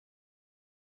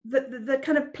the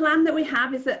kind of plan that we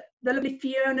have is that the lovely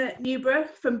Fiona Newborough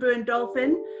from Brewin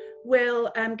Dolphin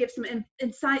will give some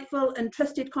insightful and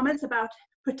trusted comments about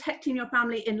protecting your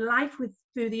family in life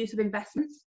through the use of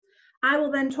investments. I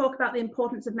will then talk about the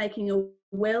importance of making a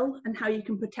will and how you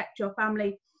can protect your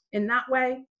family in that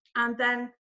way. And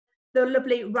then the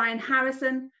lovely Ryan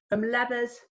Harrison from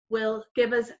Leathers will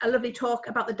give us a lovely talk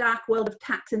about the dark world of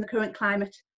tax in the current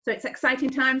climate. So it's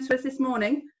exciting times for us this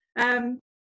morning.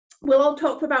 We'll all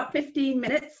talk for about 15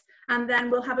 minutes and then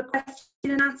we'll have a question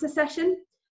and answer session.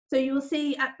 So you will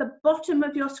see at the bottom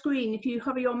of your screen, if you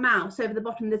hover your mouse over the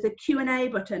bottom, there's a Q&A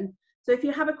button. So if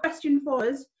you have a question for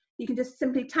us, you can just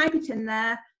simply type it in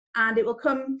there and it will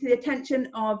come to the attention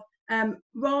of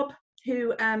Rob,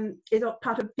 who is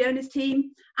part of Fiona's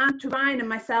team, and to Ryan and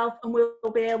myself, and we'll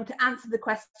be able to answer the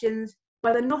questions,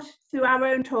 whether not through our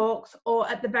own talks or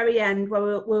at the very end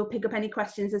where we'll pick up any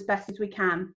questions as best as we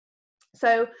can.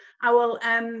 So I will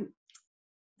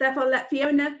therefore let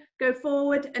Fiona go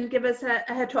forward and give us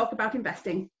her talk about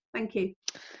investing. Thank you.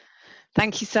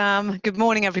 Thank you, Sam. Good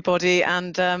morning, everybody,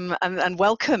 and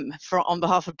welcome on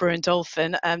behalf of Brewin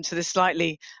Dolphin to this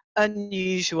slightly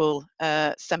unusual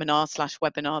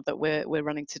seminar/webinar that we're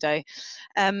running today.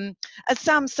 As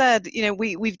Sam said,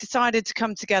 we've decided to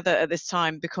come together at this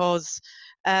time because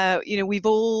we've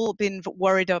all been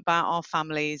worried about our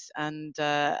families and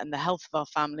the health of our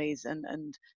families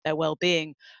and their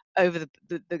well-being over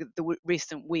the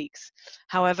recent weeks.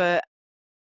 However,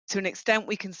 to an extent,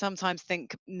 we can sometimes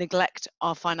neglect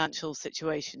our financial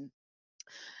situation.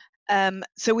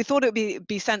 So we thought it would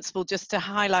be sensible just to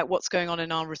highlight what's going on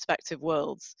in our respective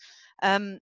worlds.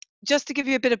 Just to give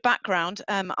you a bit of background,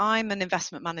 I'm an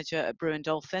investment manager at Brewin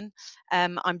Dolphin.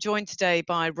 I'm joined today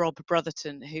by Rob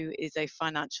Brotherton, who is a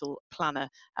financial planner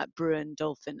at Brewin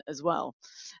Dolphin as well.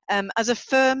 As a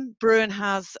firm, Brewin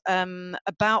has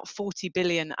about 40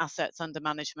 billion assets under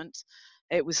management.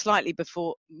 It was slightly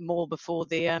more before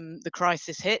the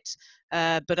crisis hit,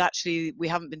 but actually we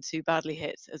haven't been too badly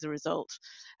hit as a result.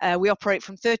 We operate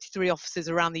from 33 offices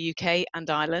around the UK and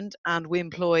Ireland, and we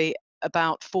employ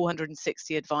about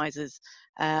 460 advisors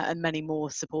and many more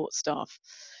support staff.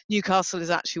 Newcastle is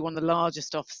actually one of the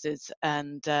largest offices,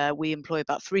 and we employ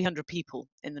about 300 people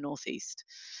in the northeast.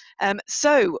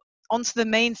 So onto the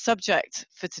main subject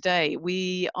for today.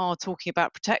 We are talking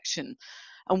about protection.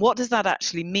 And what does that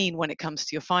actually mean when it comes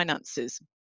to your finances?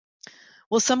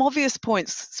 Well, some obvious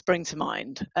points spring to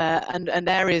mind, and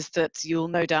areas that you'll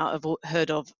no doubt have heard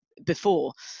of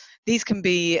before. These can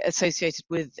be associated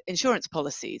with insurance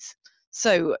policies.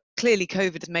 So clearly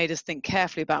COVID has made us think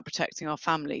carefully about protecting our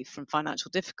family from financial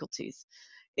difficulties.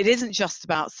 It isn't just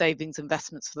about savings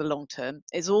investments for the long term.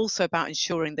 It's also about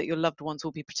ensuring that your loved ones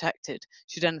will be protected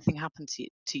should anything happen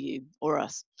to you or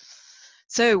us.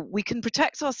 So we can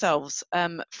protect ourselves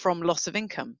from loss of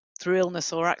income through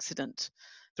illness or accident.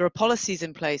 There are policies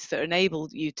in place that enable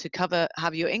you to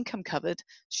have your income covered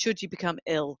should you become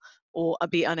ill or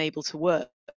be unable to work.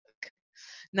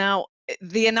 Now,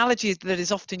 the analogy that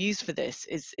is often used for this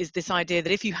is this idea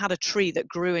that if you had a tree that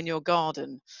grew in your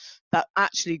garden that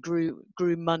actually grew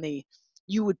money,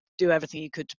 you would do everything you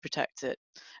could to protect it.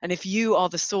 And if you are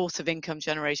the source of income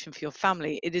generation for your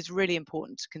family, it is really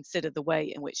important to consider the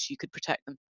way in which you could protect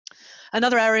them.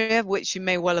 Another area which you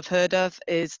may well have heard of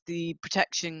is the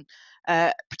protecting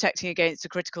against a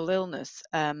critical illness.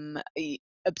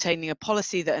 Obtaining a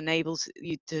policy that enables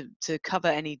you to cover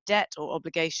any debt or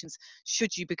obligations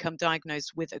should you become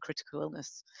diagnosed with a critical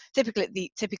illness.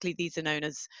 Typically these are known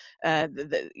as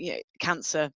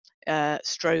cancer,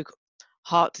 stroke,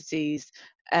 heart disease.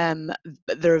 But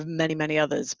there are many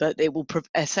others, but it will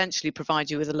essentially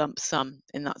provide you with a lump sum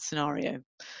in that scenario.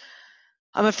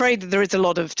 I'm afraid that there is a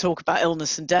lot of talk about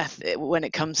illness and death when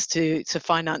it comes to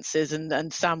finances,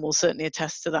 and Sam will certainly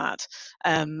attest to that.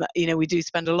 We do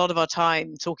spend a lot of our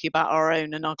time talking about our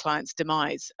own and our clients'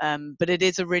 demise, but it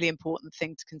is a really important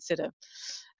thing to consider.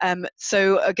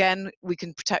 So again, we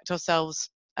can protect ourselves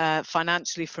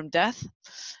financially from death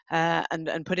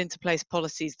and put into place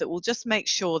policies that will just make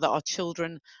sure that our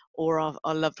children or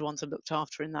our loved ones are looked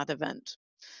after in that event.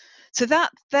 So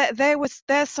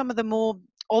there's some of the more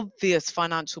obvious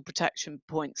financial protection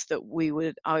points that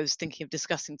I was thinking of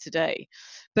discussing today.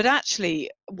 But actually,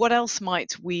 what else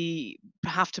might we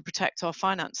have to protect our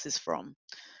finances from?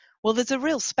 Well, there's a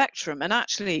real spectrum, and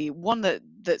actually one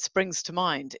that springs to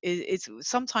mind is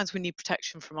sometimes we need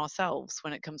protection from ourselves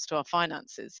when it comes to our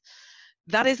finances.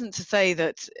 That isn't to say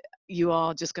that you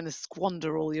are just going to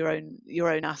squander all your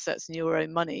own assets and your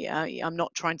own money. I'm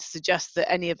not trying to suggest that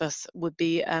any of us would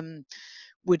be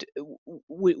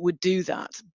would do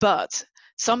that. But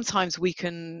sometimes we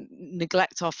can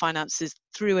neglect our finances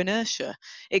through inertia.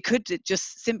 It could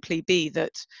just simply be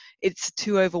that it's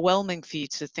too overwhelming for you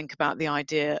to think about the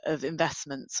idea of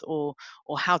investments or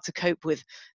how to cope with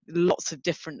lots of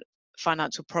different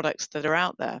financial products that are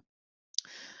out there.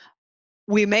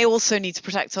 We may also need to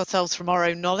protect ourselves from our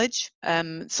own knowledge.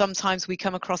 Sometimes we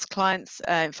come across clients,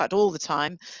 in fact all the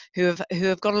time, who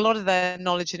have got a lot of their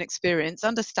knowledge and experience,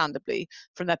 understandably,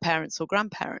 from their parents or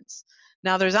grandparents.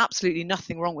 Now, there's absolutely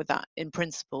nothing wrong with that in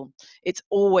principle. It's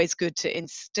always good to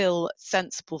instill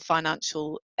sensible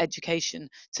financial education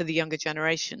to the younger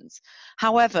generations.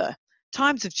 However,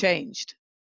 times have changed,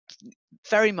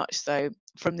 very much so,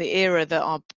 from the era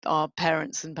that our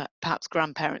parents and perhaps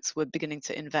grandparents were beginning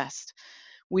to invest.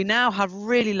 We now have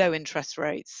really low interest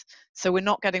rates, so we're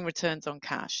not getting returns on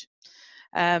cash.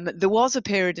 There was a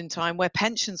period in time where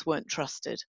pensions weren't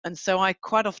trusted, and so I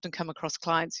quite often come across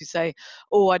clients who say,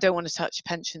 oh, I don't want to touch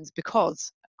pensions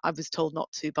because I was told not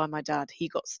to by my dad, he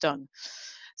got stung.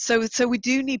 So we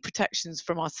do need protections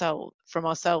from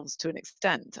ourselves to an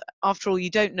extent. After all, you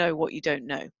don't know what you don't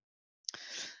know.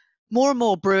 More and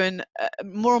more at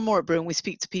Brewin, we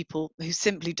speak to people who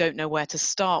simply don't know where to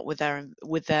start with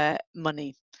their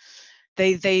money.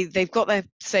 They've got their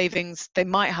savings, they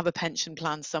might have a pension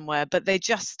plan somewhere, but they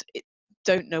just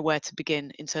don't know where to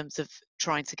begin in terms of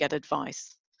trying to get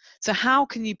advice. So how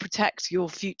can you protect your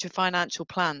future financial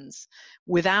plans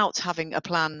without having a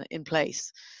plan in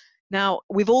place? Now,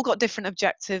 we've all got different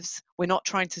objectives. We're not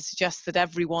trying to suggest that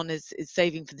everyone is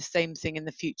saving for the same thing in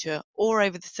the future or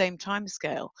over the same time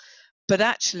scale. But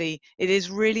actually, it is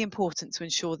really important to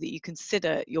ensure that you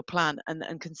consider your plan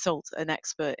and consult an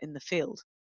expert in the field.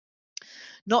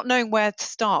 Not knowing where to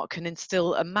start can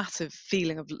instill a massive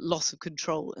feeling of loss of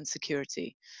control and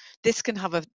security. This can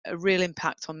have a real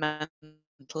impact on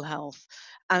mental health,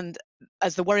 and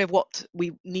as the worry of what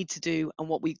we need to do and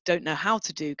what we don't know how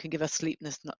to do can give us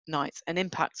sleepless nights and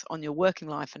impact on your working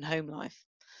life and home life.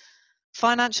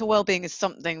 Financial well-being is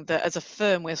something that as a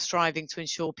firm we're striving to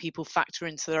ensure people factor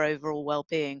into their overall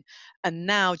well-being, and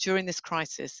now during this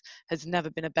crisis has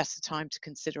never been a better time to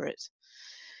consider it.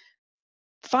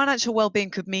 Financial well-being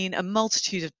could mean a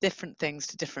multitude of different things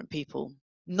to different people.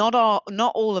 Not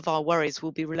all of our worries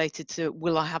will be related to,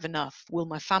 will I have enough? Will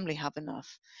my family have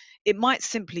enough? It might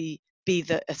simply be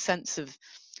that a sense of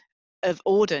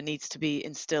order needs to be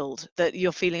instilled, that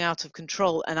you're feeling out of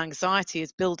control and anxiety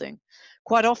is building.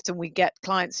 Quite often we get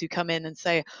clients who come in and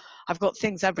say, I've got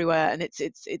things everywhere and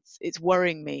it's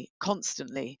worrying me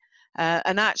constantly.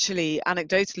 And actually,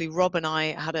 anecdotally, Rob and I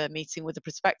had a meeting with a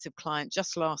prospective client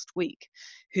just last week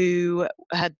who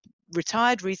had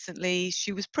retired recently.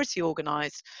 She was pretty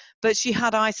organized, but she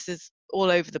had ISAs all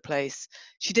over the place.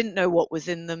 She didn't know what was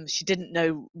in them. She didn't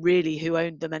know really who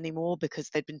owned them anymore because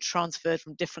they'd been transferred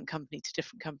from different company to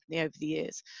different company over the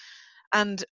years.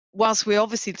 And whilst we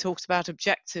obviously talked about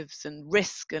objectives and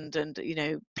risk and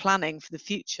planning for the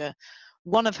future,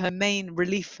 one of her main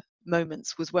relief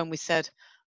moments was when we said,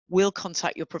 we'll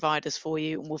contact your providers for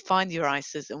you and we'll find your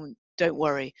ISAs and don't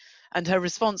worry. And her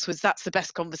response was, that's the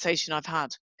best conversation I've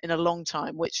had in a long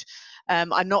time, which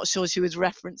I'm not sure she was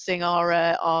referencing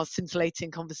our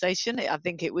scintillating conversation. I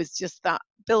think it was just that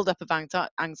build-up of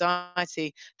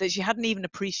anxiety that she hadn't even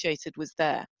appreciated was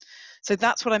there. So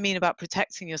that's what I mean about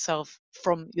protecting yourself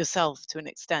from yourself to an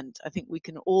extent. I think we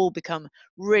can all become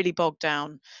really bogged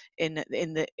down in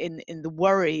the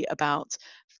worry about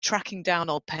tracking down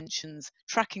old pensions,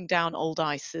 tracking down old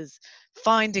ISAs,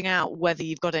 finding out whether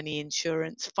you've got any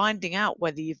insurance, finding out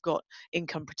whether you've got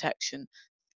income protection.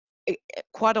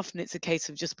 Quite often it's a case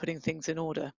of just putting things in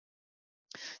order.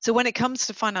 So when it comes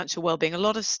to financial well-being, a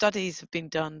lot of studies have been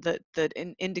done that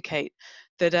indicate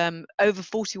that over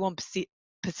 41%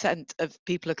 of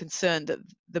people are concerned that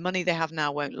the money they have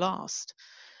now won't last.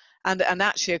 And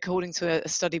actually, according to a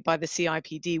study by the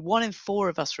CIPD, 1 in 4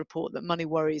 of us report that money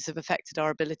worries have affected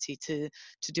our ability to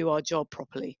do our job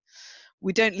properly.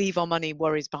 We don't leave our money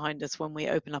worries behind us when we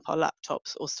open up our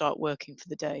laptops or start working for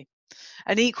the day.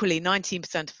 And equally,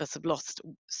 19% of us have lost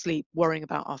sleep worrying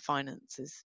about our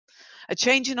finances. A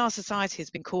change in our society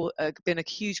has been a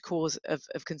huge cause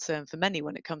of concern for many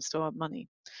when it comes to our money.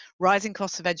 Rising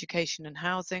costs of education and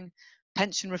housing,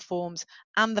 pension reforms,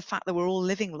 and the fact that we're all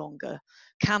living longer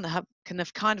can have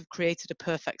kind of created a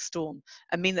perfect storm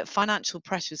and mean that financial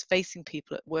pressures facing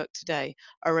people at work today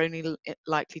are only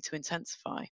likely to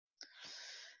intensify.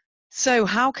 So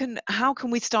how can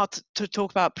we start to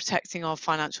talk about protecting our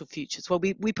financial futures? Well,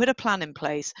 we put a plan in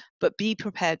place, but be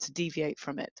prepared to deviate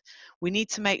from it. We need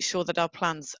to make sure that our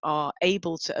plans are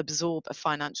able to absorb a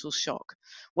financial shock,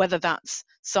 whether that's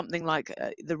something like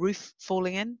the roof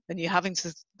falling in and you're having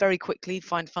to very quickly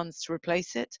find funds to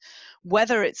replace it,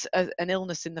 whether it's an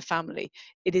illness in the family.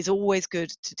 It is always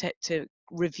good to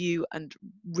review and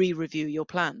re-review your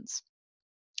plans.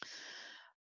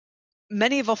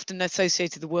 Many have often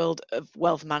associated the world of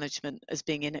wealth management as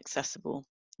being inaccessible,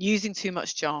 using too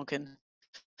much jargon,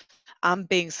 and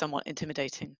being somewhat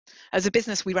intimidating. As a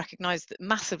business, we recognise that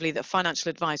massively that financial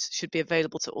advice should be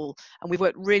available to all, and we've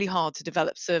worked really hard to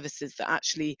develop services that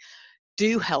actually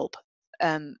do help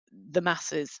the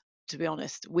masses. To be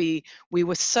honest, we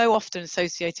were so often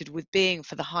associated with being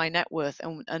for the high net worth,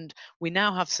 and we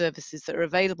now have services that are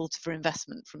available for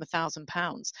investment from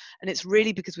 £1,000, and it's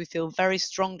really because we feel very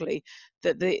strongly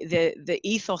that the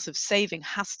ethos of saving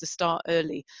has to start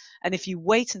early. And if you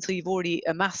wait until you've already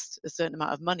amassed a certain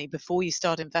amount of money before you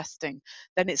start investing,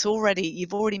 then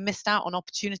you've already missed out on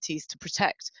opportunities to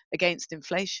protect against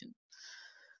inflation.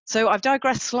 So I've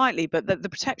digressed slightly, but the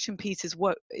protection piece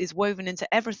is woven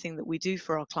into everything that we do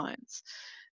for our clients.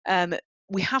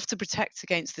 We have to protect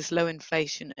against this low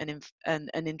inflation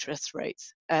and interest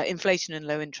rates, inflation and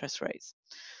low interest rates.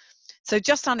 So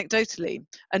just anecdotally,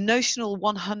 a notional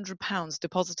 £100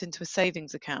 deposit into a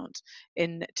savings account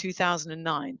in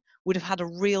 2009 would have had a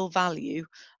real value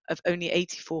of only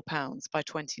 £84 by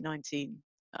 2019.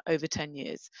 Over 10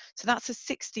 years. So that's a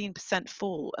 16%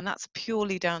 fall, and that's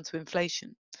purely down to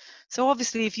inflation. So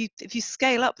obviously, if you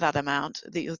scale up that amount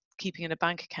that you're keeping in a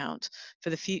bank account for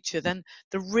the future, then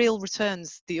the real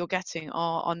returns that you're getting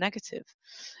are negative.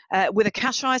 With a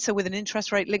cash ISA with an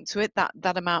interest rate linked to it,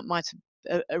 that amount might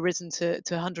have arisen to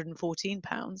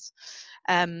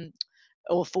 £114.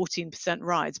 Or 14%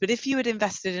 rise. But if you had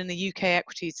invested in a UK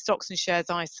equity stocks and shares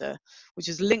ISA, which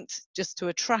is linked just to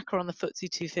a tracker on the FTSE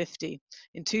 250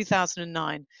 in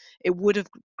 2009, it would have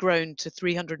grown to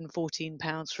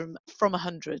 £314 from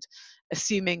 100,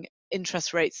 assuming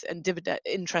interest rates and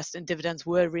interest and dividends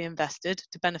were reinvested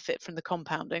to benefit from the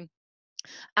compounding,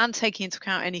 and taking into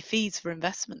account any fees for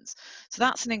investments. So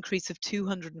that's an increase of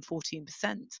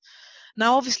 214%.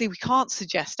 Now, obviously, we can't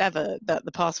suggest ever that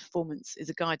the past performance is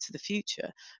a guide to the future,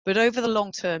 but over the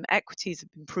long term, equities have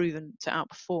been proven to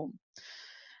outperform.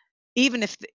 Even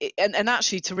if, and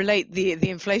actually to relate the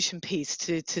inflation piece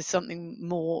to something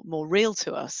more real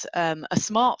to us, a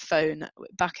smartphone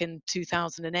back in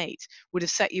 2008 would have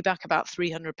set you back about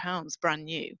 £300 brand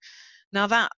new. Now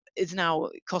that is now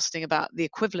costing about the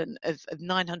equivalent of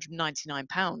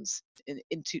 £999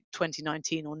 in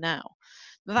 2019 or now.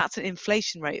 Now that's an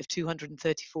inflation rate of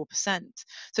 234%.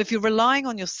 So if you're relying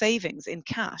on your savings in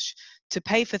cash to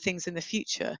pay for things in the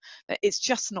future, it's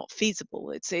just not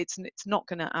feasible. It's not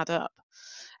going to add up.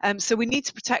 So we need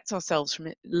to protect ourselves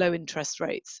from low interest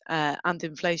rates and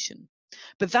inflation.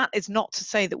 But that is not to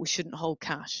say that we shouldn't hold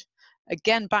cash.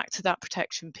 Again, back to that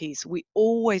protection piece, we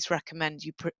always recommend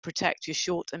you protect your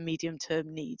short and medium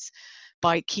term needs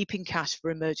by keeping cash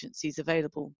for emergencies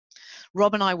available.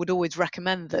 Rob and I would always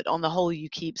recommend that on the whole you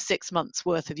keep 6 months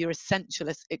worth of your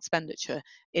essential expenditure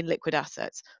in liquid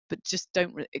assets, but just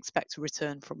don't expect a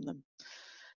return from them.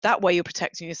 That way you're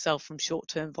protecting yourself from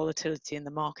short-term volatility in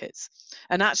the markets.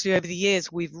 And actually over the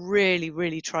years, we've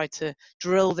really tried to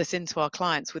drill this into our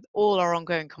clients with all our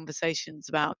ongoing conversations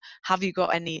about, have you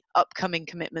got any upcoming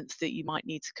commitments that you might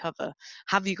need to cover?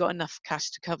 Have you got enough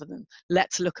cash to cover them?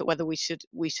 Let's look at whether we should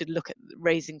look at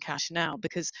raising cash now,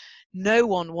 because no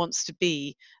one wants to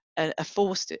be a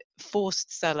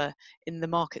forced seller in the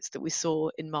markets that we saw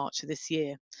in March of this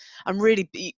year. I'm really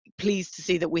pleased to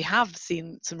see that we have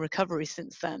seen some recovery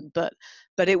since then, but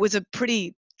it was a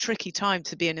pretty tricky time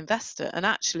to be an investor. And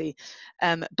actually,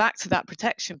 back to that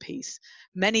protection piece,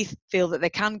 many feel that they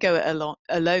can go it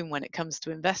alone when it comes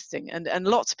to investing, and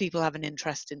lots of people have an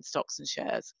interest in stocks and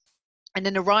shares, and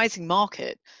in a rising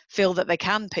market feel that they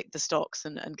can pick the stocks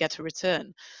and get a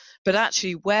return. But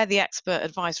actually, where the expert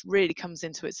advice really comes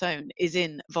into its own is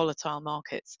in volatile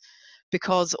markets.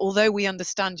 Because although we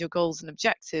understand your goals and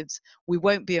objectives, we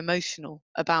won't be emotional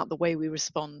about the way we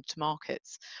respond to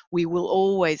markets. We will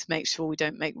always make sure we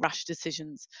don't make rash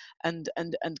decisions and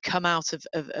come out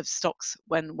of stocks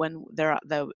when they're at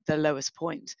their lowest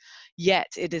point.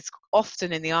 Yet it is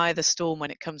often in the eye of the storm when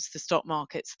it comes to stock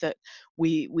markets that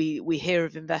we hear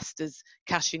of investors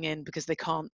cashing in because they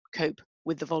can't cope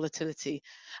with the volatility,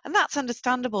 and that's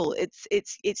understandable.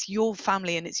 It's your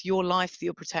family and it's your life that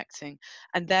you're protecting,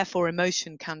 and therefore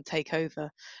emotion can take over,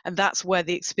 and that's where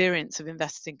the experience of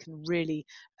investing can really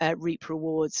reap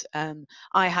rewards.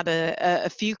 I had a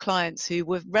few clients who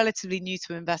were relatively new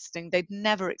to investing. They'd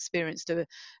never experienced a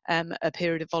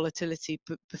period of volatility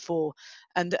before,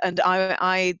 and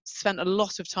I spent a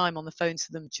lot of time on the phone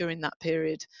to them during that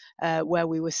period where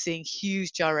we were seeing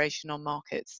huge gyration on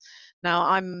markets. Now,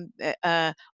 I'm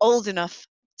old enough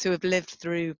to have lived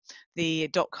through the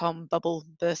dot-com bubble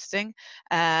bursting,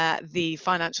 the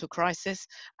financial crisis,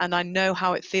 and I know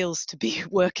how it feels to be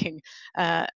working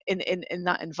in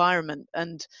that environment.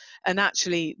 And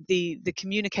actually, the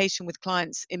communication with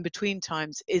clients in between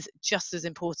times is just as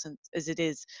important as it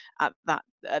is at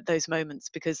those moments,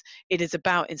 because it is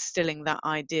about instilling that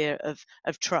idea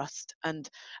of trust and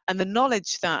the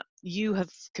knowledge that you have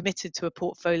committed to a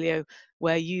portfolio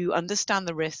where you understand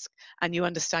the risk and you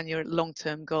understand your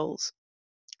long-term goals.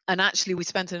 And actually, we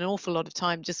spent an awful lot of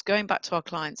time just going back to our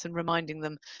clients and reminding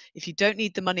them, if you don't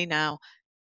need the money now,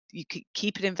 you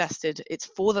keep it invested. It's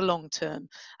for the long term.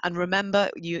 And remember,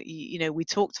 you know, we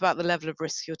talked about the level of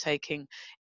risk you're taking.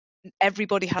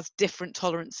 Everybody has different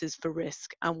tolerances for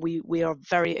risk, and we are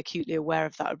very acutely aware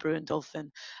of that at Brewin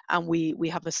Dolphin, and we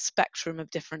have a spectrum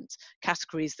of different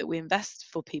categories that we invest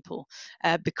for people,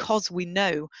 because we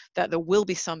know that there will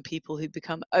be some people who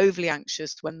become overly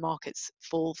anxious when markets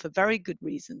fall for very good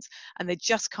reasons, and they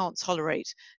just can't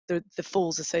tolerate the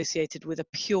falls associated with a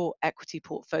pure equity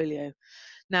portfolio.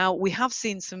 Now, we have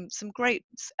seen some great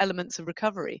elements of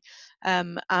recovery,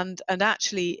 and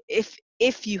actually,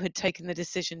 if you had taken the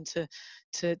decision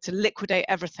to liquidate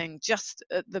everything just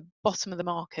at the bottom of the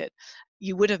market,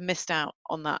 you would have missed out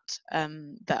on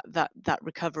that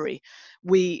recovery.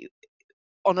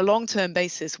 On a long-term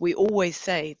basis, we always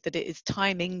say that it is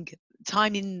timing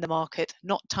the market,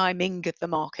 not timing the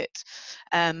market.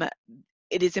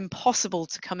 It is impossible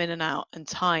to come in and out and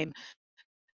time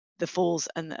the falls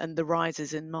and the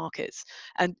rises in markets.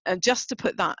 And just to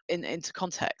put that into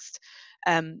context,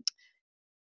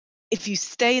 if you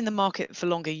stay in the market for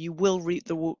longer, you will reap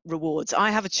the rewards. I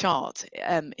have a chart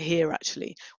here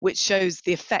actually, which shows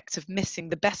the effect of missing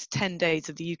the best 10 days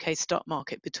of the UK stock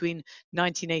market between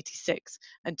 1986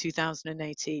 and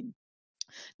 2018.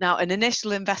 Now, an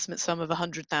initial investment sum of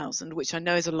 100,000, which I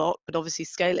know is a lot, but obviously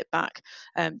scale it back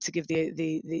to give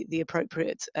the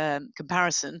appropriate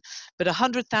comparison. But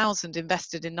 100,000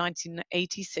 invested in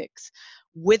 1986,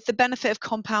 with the benefit of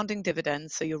compounding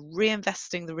dividends, so you're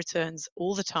reinvesting the returns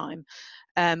all the time,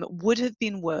 would have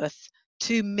been worth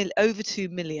over 2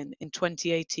 million in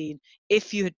 2018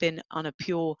 if you had been on a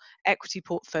pure equity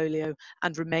portfolio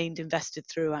and remained invested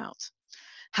throughout.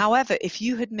 However, if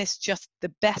you had missed just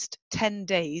the best 10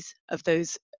 days of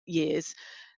those years,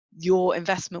 your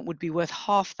investment would be worth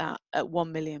half that at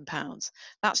 £1 million.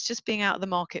 That's just being out of the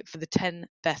market for the 10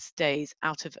 best days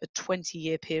out of a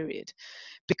 20-year period,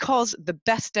 because the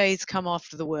best days come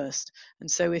after the worst.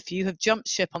 And so if you have jumped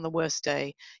ship on the worst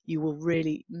day, you will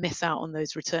really miss out on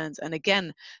those returns. And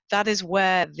again, that is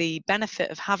where the benefit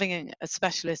of having a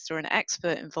specialist or an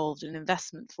expert involved in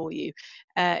investment for you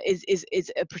is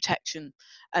a protection.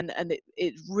 And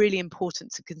it's really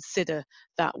important to consider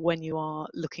that when you are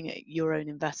looking at your own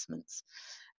investments.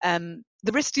 The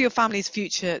risk to your family's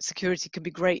future security can be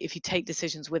great if you take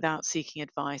decisions without seeking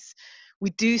advice.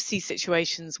 We do see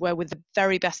situations where, with the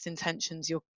very best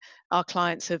intentions, our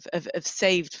clients have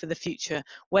saved for the future,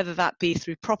 whether that be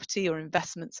through property or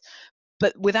investments,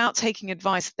 but without taking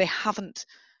advice, they haven't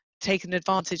taken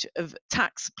advantage of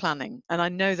tax planning. And I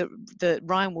know that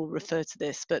Ryan will refer to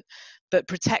this, but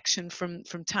protection from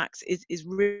tax is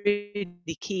really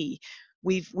key.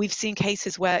 We've seen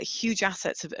cases where huge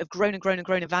assets have grown and grown and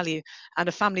grown in value, and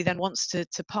a family then wants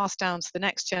to pass down to the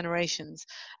next generations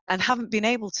and haven't been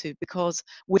able to, because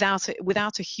without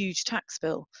a huge tax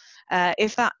bill.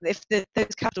 If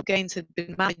those capital gains had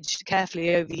been managed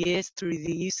carefully over the years through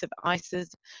the use of ISAs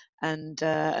and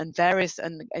various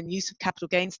and use of capital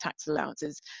gains tax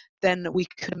allowances, then we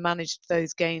could have managed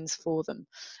those gains for them.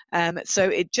 So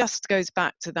it just goes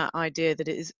back to that idea that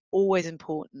it is always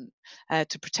important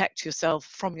to protect yourself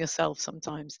from yourself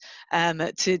sometimes,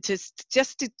 to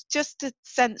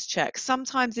sense check.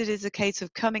 Sometimes it is a case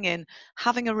of coming in,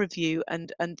 having a review,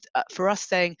 and for us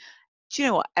saying, do you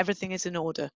know what, everything is in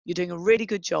order, you're doing a really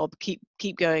good job, keep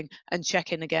going, and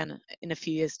check in again in a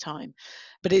few years' time.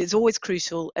 But it is always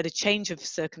crucial at a change of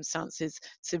circumstances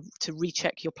to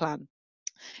recheck your plan.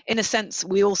 In a sense,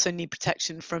 we also need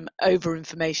protection from over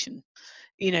information.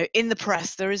 you know, in the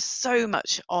press there is so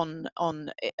much on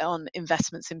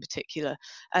investments in particular,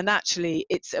 and actually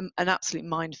it's an absolute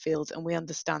minefield, and we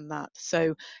understand that.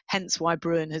 So hence why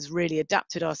Brewin has really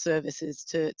adapted our services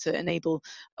to enable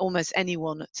almost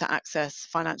anyone to access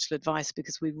financial advice,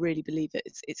 because we really believe that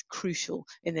it's crucial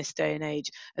in this day and age,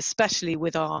 especially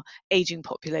with our aging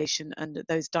population and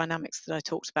those dynamics that I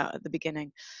talked about at the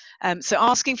beginning. So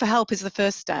asking for help is the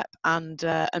first step, and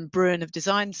Brewin have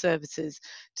designed services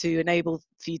to enable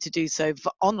for you to do so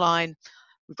online.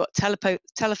 We've got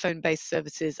telephone-based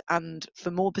services, and for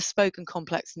more bespoke and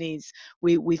complex needs,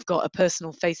 we've got a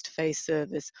personal face-to-face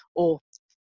service or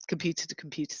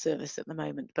computer-to-computer service at the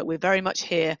moment. But we're very much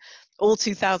here. All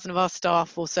 2,000 of our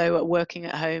staff also are working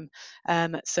at home.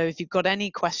 So if you've got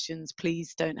any questions,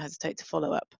 please don't hesitate to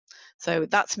follow up. So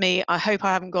that's me. I hope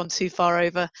I haven't gone too far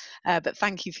over, but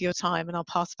thank you for your time, and I'll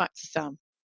pass back to Sam.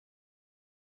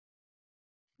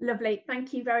 Lovely.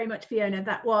 Thank you very much, Fiona.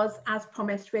 That was, as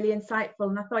promised, really insightful,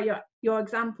 and I thought your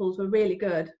examples were really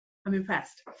good. I'm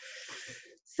impressed.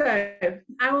 So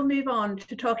I will move on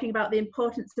to talking about the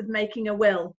importance of making a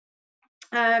will.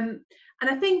 And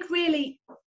I think really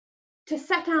to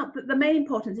set out that the main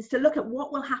importance is to look at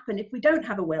what will happen if we don't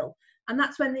have a will. And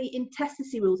that's when the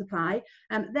intestacy rules apply.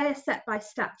 They're set by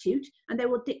statute, and they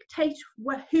will dictate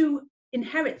who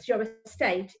inherits your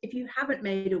estate if you haven't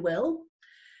made a will.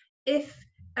 If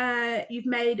you've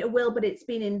made a will but it's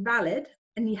been invalid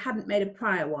and you hadn't made a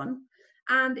prior one,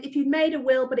 and if you've made a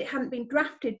will but it hadn't been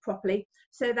drafted properly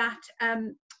so that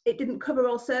it didn't cover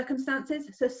all circumstances,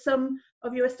 so some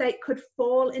of your estate could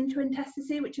fall into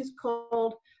intestacy, which is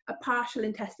called a partial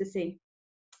intestacy.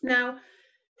 Now,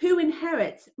 who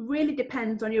inherits really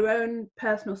depends on your own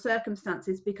personal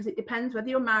circumstances, because it depends whether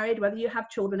you're married, whether you have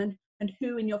children, and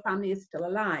who in your family is still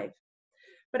alive.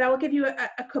 But I will give you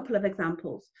a couple of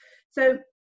examples. So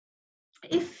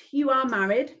if you are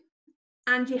married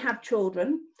and you have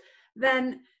children,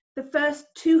 then the first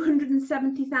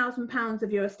 £270,000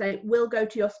 of your estate will go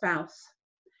to your spouse.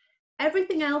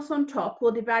 Everything else on top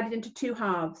will be divided into two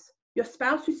halves. Your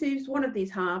spouse receives one of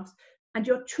these halves and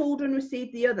your children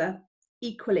receive the other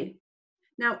equally.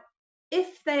 Now,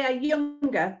 if they are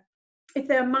younger, if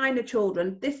they're minor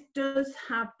children, this does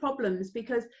have problems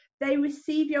because they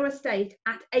receive your estate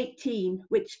at 18,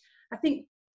 which I think,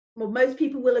 well, most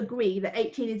people will agree that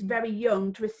 18 is very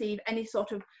young to receive any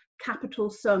sort of capital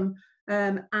sum,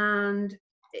 and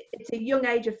it's a young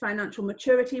age of financial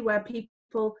maturity where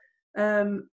people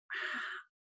aren't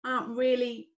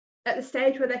really at the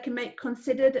stage where they can make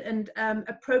considered and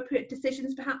appropriate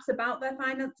decisions perhaps about their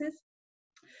finances.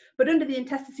 But under the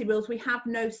intestacy rules, we have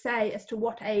no say as to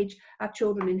what age our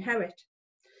children inherit.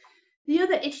 The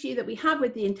other issue that we have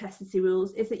with the intestacy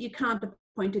rules is that you can't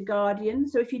appoint a guardian.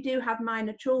 So if you do have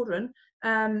minor children,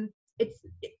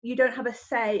 you don't have a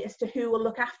say as to who will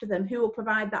look after them, who will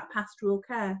provide that pastoral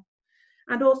care.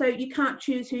 And also you can't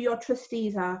choose who your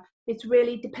trustees are. It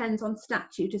really depends on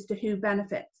statute as to who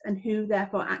benefits and who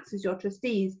therefore acts as your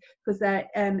trustees, because they're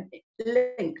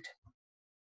linked.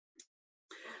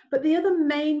 But the other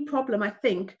main problem, I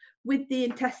think, with the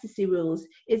intestacy rules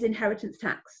is inheritance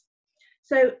tax.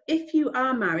 So if you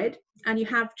are married and you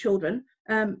have children,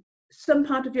 some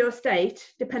part of your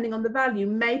estate, depending on the value,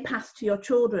 may pass to your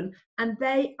children, and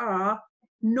they are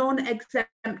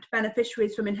non-exempt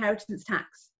beneficiaries from inheritance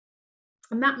tax.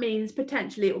 And that means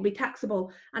potentially it will be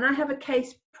taxable. And I have a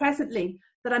case presently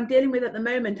that I'm dealing with at the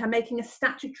moment. I'm making a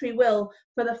statutory will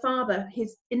for the father.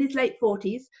 He's in his late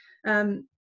 40s.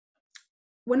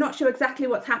 We're not sure exactly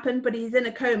what's happened, but he's in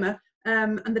a coma,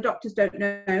 and the doctors don't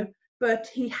know. But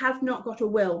he has not got a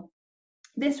will.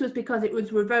 This was because it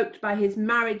was revoked by his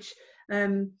marriage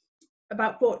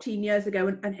about 14 years ago,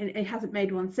 and he hasn't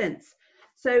made one since.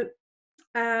 So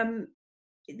the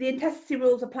intestacy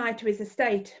rules apply to his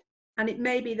estate, and it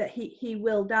may be that he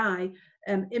will die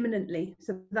imminently.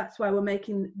 So that's why we're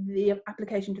making the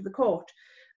application to the court.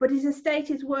 But his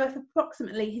estate is worth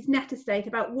approximately, his net estate,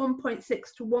 about 1.6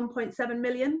 to 1.7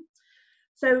 million.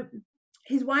 So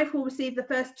his wife will receive the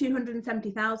first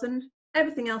 270,000.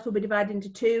 Everything else will be divided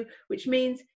into two, which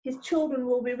means his children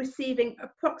will be receiving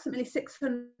approximately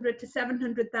 600 to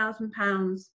 700,000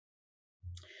 pounds.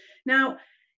 Now,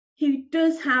 he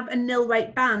does have a nil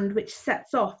rate band which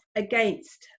sets off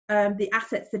against the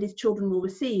assets that his children will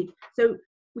receive. So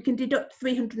we can deduct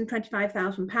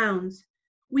 325,000 pounds.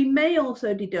 We may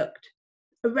also deduct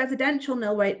a residential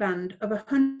nil rate band of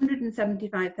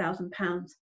 175,000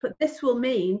 pounds. But this will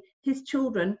mean his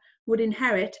children would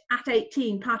inherit at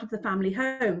 18 part of the family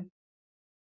home.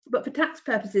 But for tax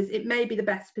purposes, it may be the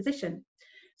best position.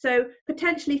 So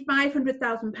potentially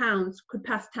 £500,000 could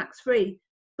pass tax-free.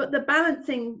 But the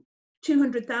balancing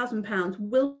 £200,000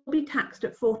 will be taxed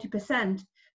at 40%.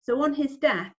 So on his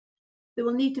death, they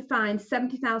will need to find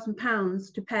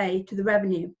 £70,000 to pay to the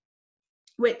revenue,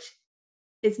 which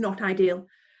is not ideal.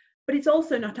 But it's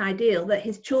also not ideal that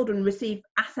his children receive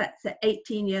assets at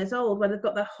 18 years old, where they've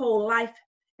got their whole life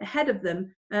ahead of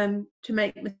them to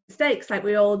make mistakes like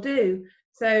we all do.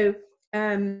 So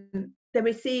they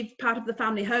receive part of the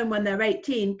family home when they're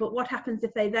 18, but what happens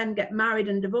if they then get married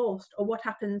and divorced? Or what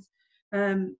happens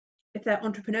if they're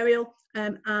entrepreneurial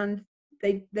and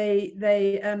they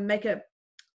make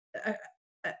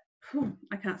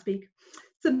I can't speak,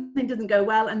 something doesn't go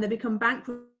well and they become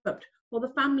bankrupt? Well, the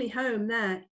family home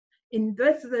there, in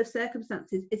both of those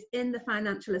circumstances, is in the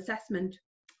financial assessment.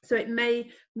 So it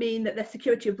may mean that their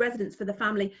security of residence for the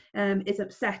family is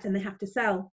upset and they have to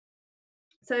sell.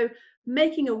 So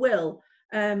making a will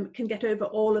can get over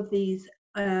all of these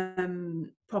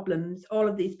problems, all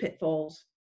of these pitfalls.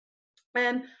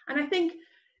 And I think,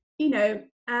 you know,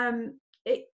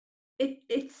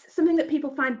 it's something that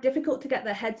people find difficult to get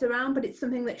their heads around, but it's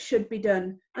something that should be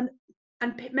done. And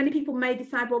many people may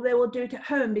decide, well, they will do it at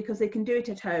home because they can do it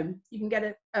at home. You can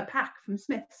get a pack from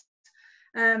Smith's.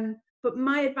 But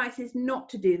my advice is not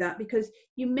to do that, because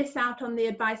you miss out on the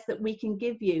advice that we can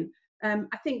give you.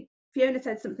 I think Fiona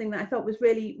said something that I thought was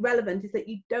really relevant, is that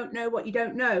you don't know what you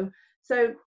don't know.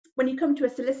 So when you come to a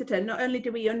solicitor, not only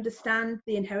do we understand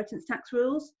the inheritance tax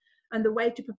rules and the way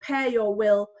to prepare your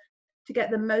will to get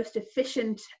the most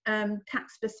efficient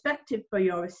tax perspective for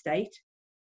your estate,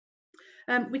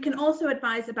 we can also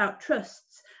advise about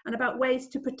trusts and about ways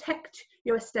to protect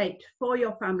your estate for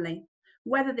your family,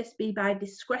 whether this be by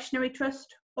discretionary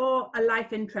trust or a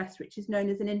life interest, which is known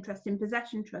as an interest in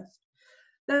possession trust.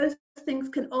 Those things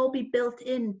can all be built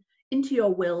into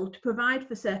your will to provide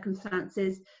for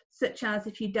circumstances such as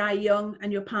if you die young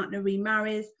and your partner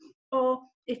remarries, or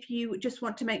if you just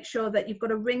want to make sure that you've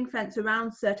got a ring fence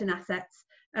around certain assets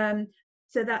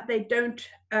so that they don't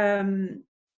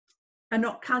are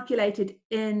not calculated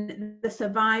in the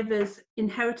survivor's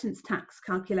inheritance tax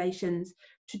calculations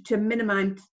to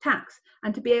minimize tax,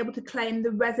 and to be able to claim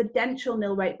the residential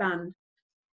nil rate band.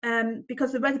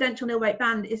 Because the residential nil rate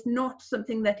band is not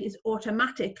something that is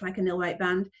automatic like a nil rate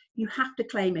band. You have to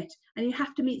claim it, and you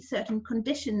have to meet certain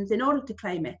conditions in order to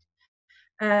claim it.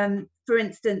 For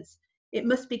instance, it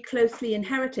must be closely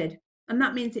inherited, and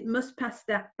that means it must pass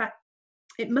down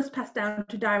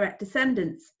to direct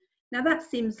descendants. Now that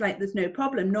seems like there's no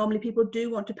problem. Normally people do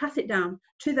want to pass it down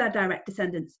to their direct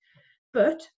descendants,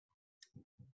 but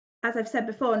as I've said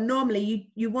before,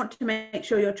 normally you want to make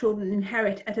sure your children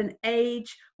inherit at an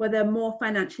age where they're more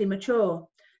financially mature.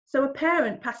 So a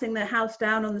parent passing their house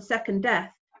down on the second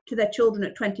death to their children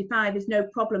at 25 is no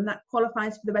problem. That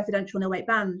qualifies for the residential nil rate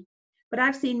band. But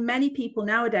I've seen many people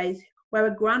nowadays where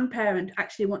a grandparent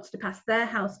actually wants to pass their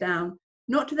house down,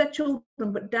 not to their children,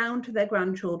 but down to their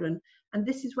grandchildren. And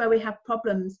this is where we have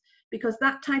problems, because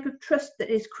that type of trust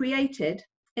that is created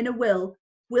in a will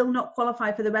not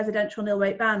qualify for the residential nil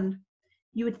rate band.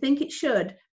 You would think it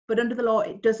should, but under the law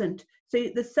it doesn't. So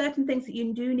there's certain things that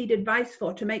you do need advice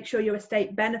for to make sure your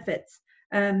estate benefits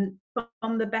from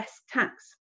the best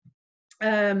tax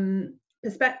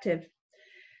perspective.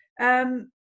 The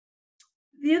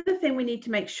other thing we need to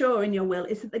make sure in your will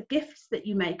is that the gifts that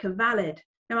you make are valid.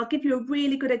 Now I'll give you a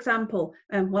really good example.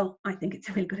 Well, I think it's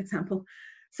a really good example.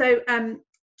 So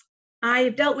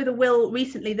I've dealt with a will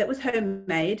recently that was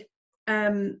homemade,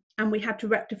 and we had to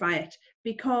rectify it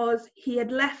because he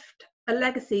had left a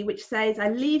legacy which says, I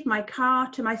leave my car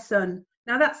to my son.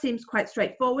 Now that seems quite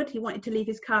straightforward. He wanted to leave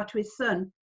his car to his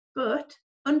son, but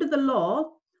under the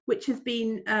law, which has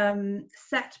been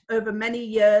set over many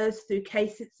years through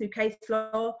case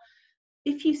law,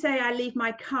 if you say I leave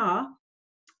my car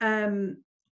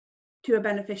to a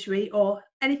beneficiary, or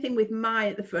anything with my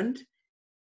at the front,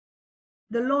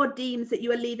 the law deems that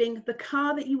you are leaving the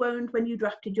car that you owned when you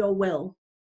drafted your will,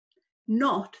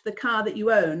 not the car that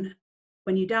you own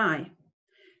when you die.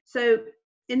 So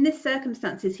in this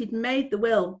circumstances, he'd made the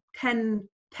will 10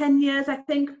 years, I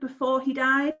think, before he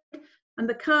died, and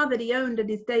the car that he owned at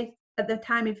the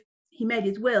time he made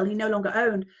his will, he no longer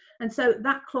owned. And so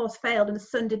that clause failed and the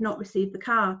son did not receive the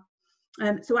car.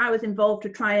 So I was involved to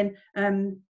try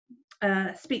and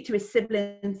speak to his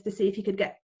siblings to see if he could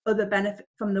get other benefit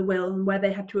from the will, and where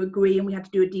they had to agree, and we had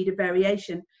to do a deed of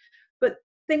variation. But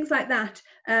things like that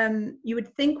you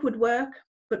would think would work,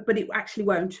 but it actually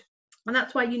won't. And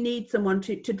that's why you need someone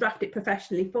to draft it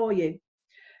professionally for you.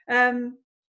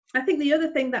 I think the other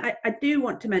thing that I do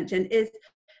want to mention is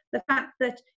the fact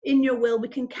that in your will we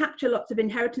can capture lots of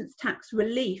inheritance tax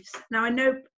reliefs. Now I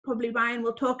know probably Ryan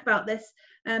will talk about this,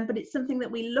 but it's something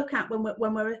that we look at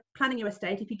when we're planning your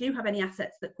estate, if you do have any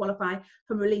assets that qualify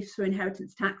for reliefs for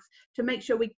inheritance tax, to make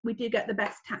sure we do get the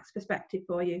best tax perspective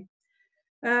for you.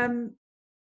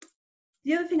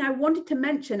 The other thing I wanted to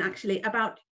mention actually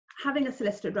about having a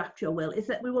solicitor draft your will is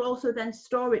that we will also then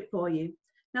store it for you.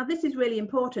 Now this is really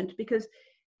important, because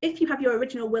if you have your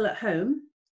original will at home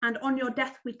and on your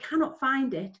death we cannot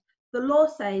find it, the law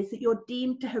says that you're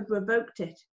deemed to have revoked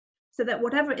it, so that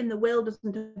whatever in the will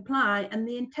doesn't apply and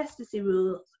the intestacy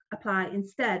rules apply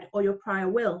instead, or your prior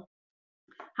will.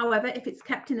 However, if it's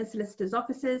kept in a solicitor's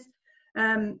offices,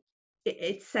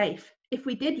 it's safe. If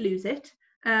we did lose it,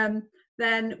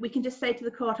 then we can just say to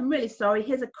the court, I'm really sorry,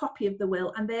 here's a copy of the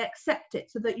will, and they accept it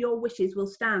so that your wishes will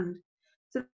stand.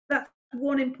 So that's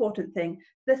one important thing.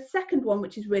 The second one,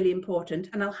 which is really important,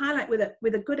 and I'll highlight with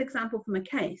a good example from a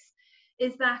case,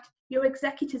 is that your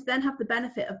executors then have the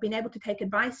benefit of being able to take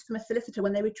advice from a solicitor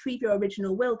when they retrieve your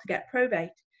original will to get probate.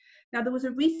 Now, there was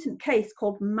a recent case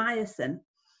called Meyerson,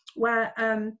 where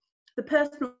the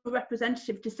personal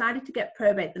representative decided to get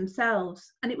probate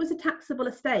themselves, and it was a taxable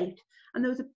estate, and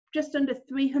there was just under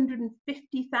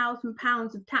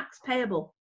 £350,000 of tax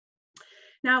payable.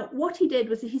 Now, what he did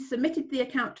was he submitted the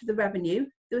account to the revenue.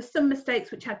 There were some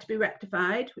mistakes which had to be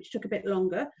rectified, which took a bit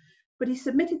longer, but he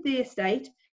submitted the estate,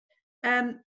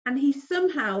 and he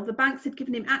somehow, the banks had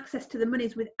given him access to the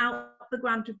monies without the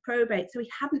grant of probate, so he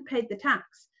hadn't paid the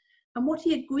tax. And what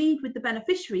he agreed with the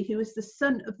beneficiary, who was the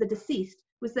son of the deceased,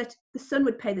 was that the son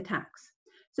would pay the tax.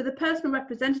 So the personal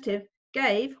representative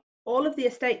gave all of the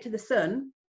estate to the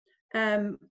son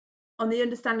on the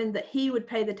understanding that he would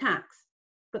pay the tax,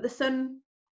 but the son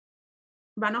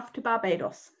ran off to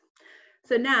Barbados.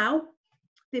 So now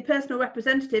the personal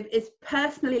representative is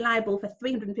personally liable for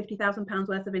 £350,000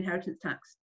 worth of inheritance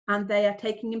tax, and they are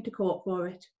taking him to court for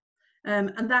it.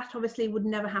 And that obviously would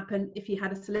never happen if you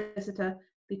had a solicitor,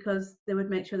 because they would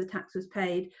make sure the tax was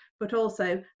paid, but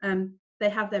also they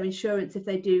have their insurance if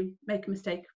they do make a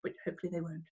mistake, which hopefully they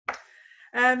won't.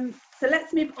 So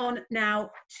let's move on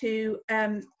now to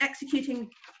executing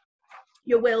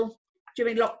your will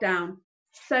during lockdown.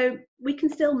 So we can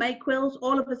still make wills.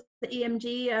 All of us at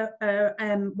EMG are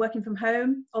working from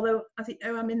home, although as you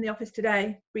know, I'm in the office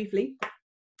today briefly.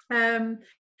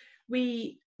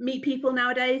 We meet people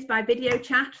nowadays by video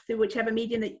chat through whichever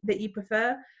medium that you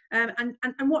prefer.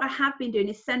 And what I have been doing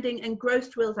is sending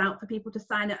engrossed wills out for people to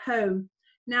sign at home.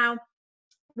 Now,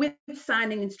 with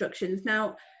signing instructions.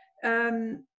 Now,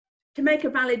 to make a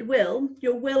valid will,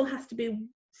 your will has to be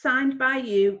signed by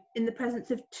you in the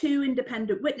presence of 2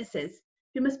 independent witnesses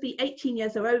who must be 18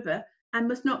 years or over and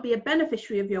must not be a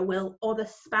beneficiary of your will or the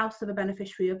spouse of a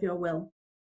beneficiary of your will.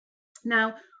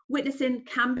 Now, witnessing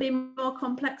can be more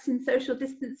complex in social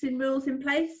distancing rules in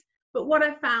place, but what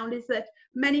I've found is that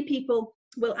many people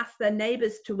will ask their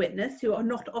neighbours to witness, who are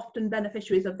not often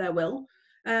beneficiaries of their will,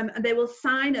 and they will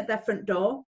sign at their front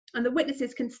door, and the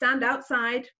witnesses can stand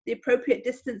outside the appropriate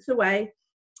distance away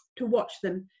to watch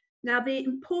them. Now, the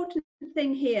important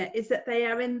thing here is that they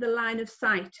are in the line of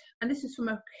sight, and this is from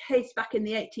a case back in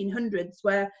the 1800s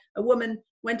where a woman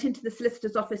went into the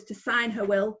solicitor's office to sign her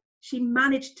will. She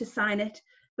managed to sign it,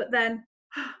 but then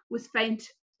was faint.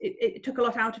 It took a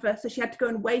lot out of her, so she had to go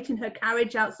and wait in her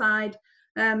carriage outside.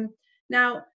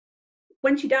 Now,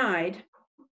 when she died,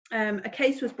 a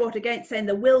case was brought against saying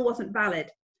the will wasn't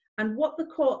valid. And what the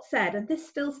court said, and this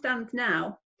still stands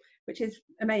now, which is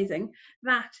amazing,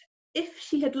 that if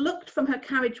she had looked from her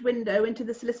carriage window into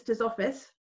the solicitor's office,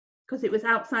 because it was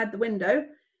outside the window,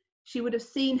 she would have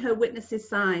seen her witnesses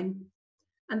sign.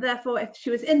 And therefore, if she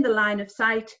was in the line of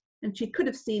sight and she could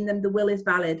have seen them, the will is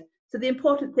valid. So the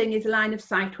important thing is line of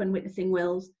sight when witnessing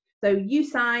wills. So you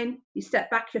sign, you step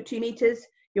back your 2 meters,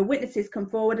 your witnesses come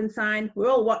forward and sign, we're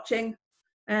all watching,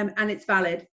 and it's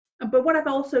valid. But what I've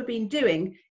also been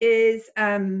doing is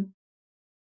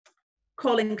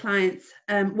calling clients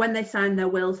when they sign their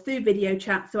wills through video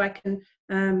chat, so I can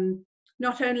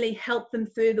not only help them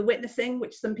through the witnessing,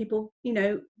 which some people, you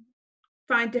know,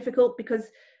 find difficult, because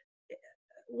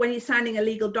when you're signing a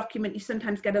legal document, you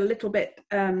sometimes get a little bit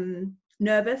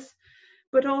nervous,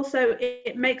 but also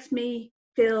it makes me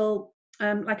feel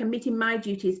like I'm meeting my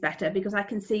duties better, because I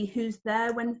can see who's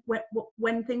there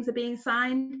when things are being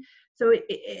signed. So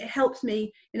it helps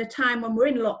me in a time when we're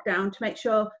in lockdown to make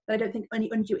sure that I don't think any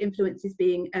undue influence is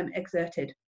being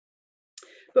exerted.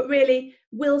 But really,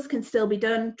 wills can still be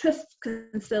done, trusts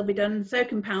can still be done, so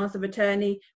can powers of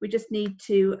attorney. We just need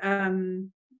to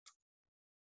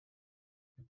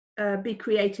be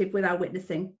creative with our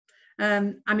witnessing.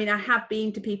 I mean, I have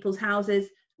been to people's houses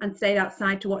and stayed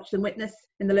outside to watch them witness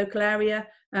in the local area.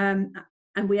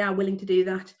 And we are willing to do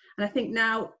that. And I think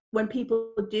now when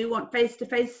people do want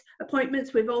face-to-face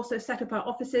appointments, we've also set up our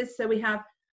offices. So we have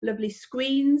lovely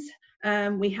screens,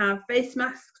 we have face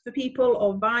masks for people,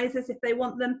 or visors if they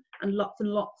want them, and lots and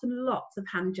lots and lots of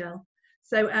hand gel.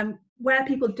 So where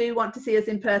people do want to see us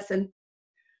in person,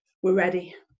 we're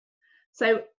ready.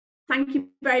 So thank you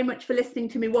very much for listening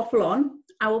to me waffle on.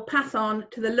 I will pass on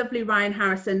to the lovely Ryan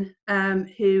Harrison,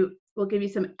 who will give you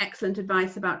some excellent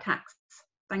advice about tax.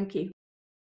 Thank you.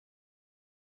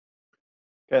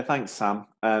 Okay, thanks, Sam.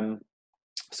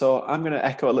 So I'm going to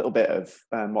echo a little bit of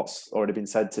what's already been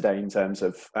said today in terms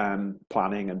of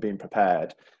planning and being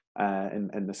prepared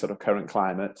in the sort of current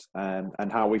climate,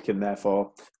 and how we can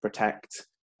therefore protect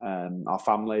our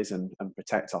families and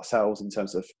protect ourselves in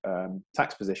terms of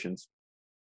tax positions.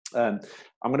 I'm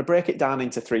going to break it down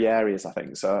into 3 areas, I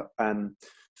think. So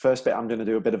first bit, I'm going to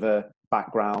do a bit of a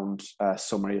background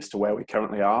summary as to where we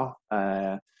currently are,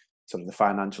 sort of the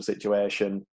financial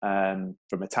situation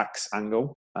from a tax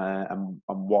angle, and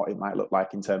what it might look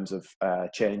like in terms of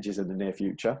changes in the near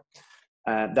future.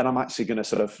 Then I'm actually going to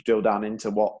sort of drill down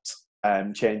into what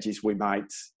changes we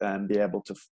might be able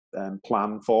to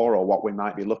plan for, or what we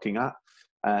might be looking at.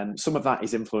 Some of that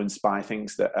is influenced by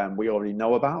things that we already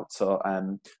know about, so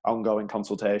ongoing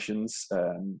consultations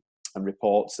and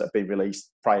reports that have been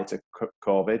released prior to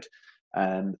COVID,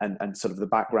 and sort of the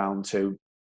background to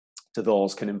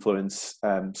those can influence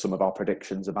some of our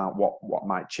predictions about what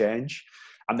might change.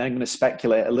 And then I'm going to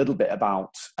speculate a little bit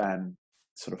about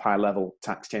sort of high-level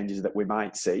tax changes that we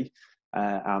might see,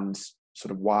 and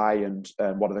sort of why and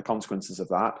what are the consequences of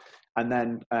that. And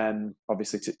then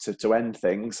obviously to end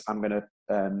things, I'm going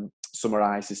to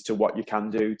summarise as to what you can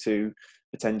do to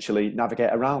potentially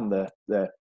navigate around the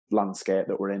landscape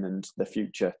that we're in and the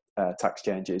future tax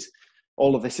changes.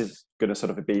 All of this is going to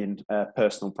sort of be in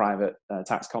personal, private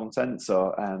tax content,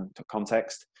 so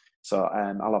context. So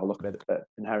I'll have a look at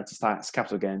inheritance tax,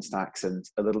 capital gains tax, and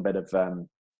a little bit of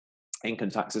income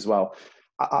tax as well.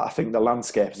 I think the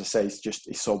landscape, as I say,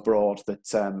 is so broad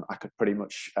that I could pretty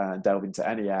much delve into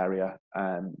any area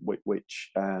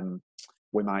which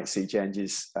we might see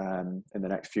changes in the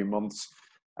next few months.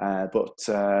 But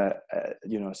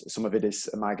you know, some of it is,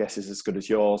 my guess is as good as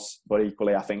yours. But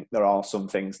equally, I think there are some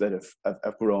things that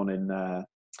have grown in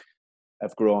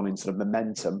sort of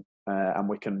momentum, and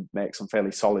we can make some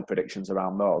fairly solid predictions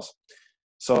around those.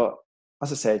 So,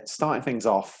 as I said, starting things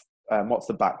off, what's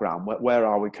the background? Where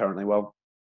are we currently? Well,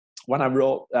 when I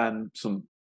wrote some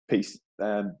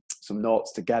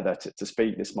notes together to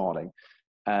speak this morning,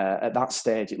 at that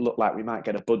stage, it looked like we might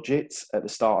get a budget at the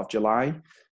start of July.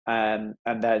 And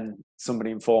then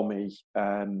somebody informed me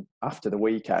after the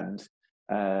weekend,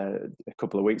 a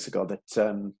couple of weeks ago,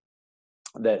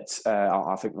 that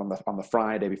I think on the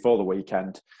Friday before the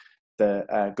weekend,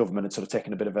 the government had sort of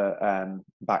taken a bit of a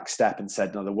back step and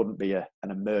said no, there wouldn't be an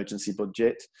emergency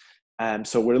budget.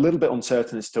 So we're a little bit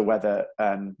uncertain as to whether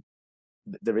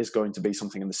there is going to be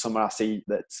something in the summer. I see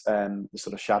that the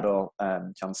sort of shadow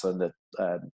chancellor and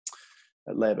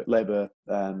the Labour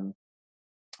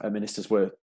ministers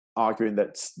were arguing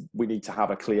that we need to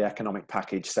have a clear economic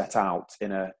package set out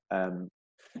in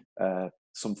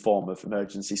some form of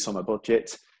emergency summer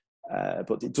budget,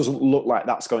 but it doesn't look like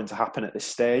that's going to happen at this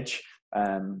stage.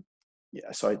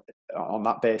 So on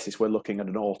that basis, we're looking at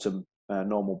an autumn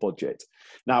normal budget.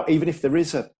 Now, even if there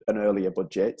is an earlier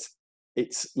budget,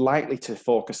 it's likely to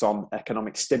focus on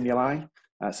economic stimuli.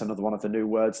 That's another one of the new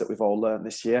words that we've all learned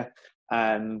this year.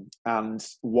 And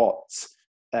what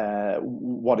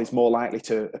is more likely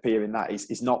to appear in that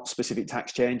is not specific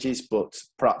tax changes, but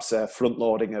perhaps a front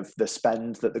loading of the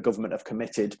spend that the government have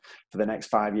committed for the next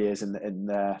 5 years in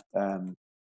their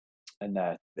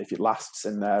if it lasts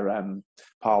in their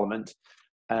parliament,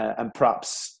 and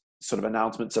perhaps sort of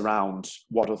announcements around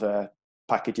what other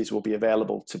packages will be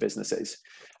available to businesses.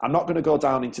 I'm not going to go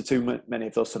down into too many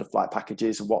of those sort of like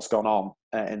packages and what's gone on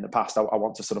in the past. I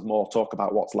want to sort of more talk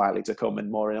about what's likely to come and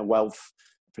more in a wealth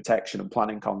protection and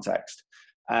planning context.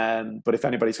 But if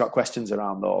anybody's got questions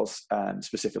around those,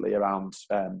 specifically around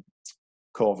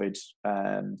COVID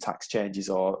tax changes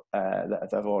or that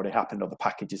have already happened, or the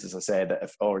packages, as I say, that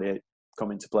have already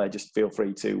come into play, just feel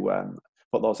free to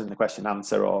put those in the question and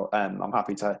answer, or I'm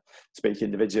happy to speak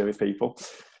individually with people.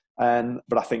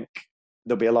 But I think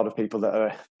there'll be a lot of people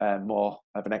that are more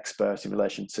of an expert in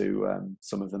relation to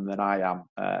some of them than I am.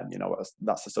 You know,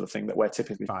 that's the sort of thing that we're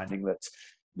typically finding, that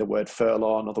the word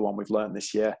furlough, another one we've learned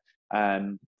this year,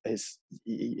 it's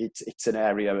an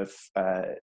area of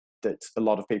that a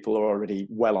lot of people are already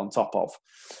well on top of.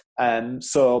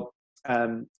 So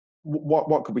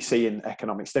what could we see in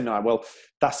economic stimuli? Well,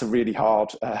 that's a really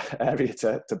hard area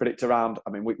to predict around.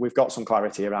 I mean, we've got some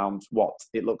clarity around what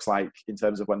it looks like in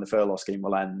terms of when the furlough scheme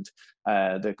will end.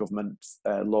 The government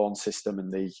loan system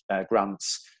and the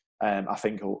grants, I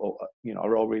think,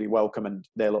 are all really welcome, and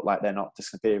they look like they're not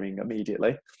disappearing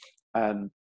immediately.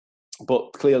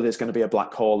 But clearly, there's going to be a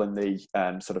black hole in the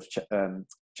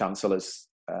Chancellor's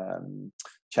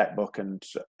checkbook and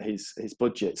his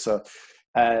budget. So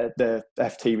the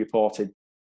FT reported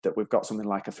that we've got something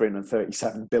like a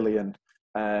 337 billion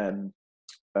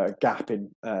gap in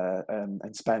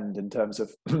spend in terms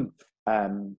of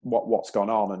what's gone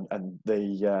on and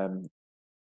the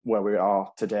where we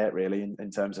are to date, really, in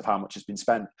terms of how much has been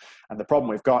spent. And the problem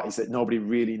we've got is that nobody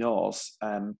really knows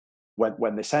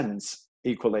when this ends.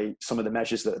 Equally, some of the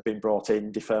measures that have been brought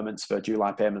in, deferments for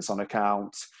July payments on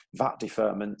account, VAT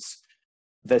deferments,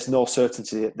 there's no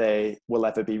certainty that they will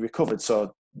ever be recovered.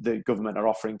 So the government are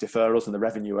offering deferrals and the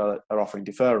revenue are offering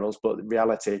deferrals, but in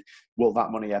reality, will that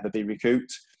money ever be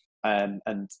recouped? And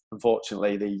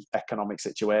unfortunately, the economic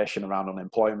situation around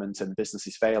unemployment and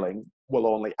businesses failing will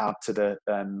only add to the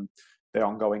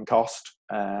ongoing cost,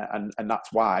 and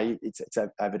that's why it's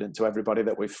evident to everybody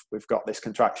that we've got this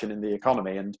contraction in the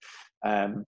economy, and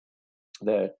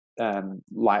the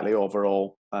likely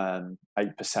overall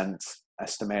 8%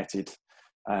 estimated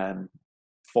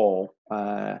fall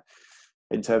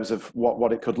in terms of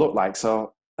what it could look like.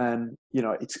 So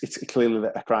it's clearly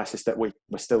a crisis that we're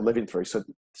still living through. So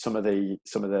some of the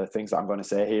things that I'm going to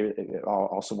say here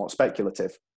are somewhat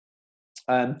speculative.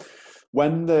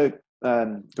 When the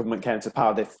government came to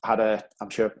power, they've had I'm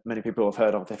sure many people have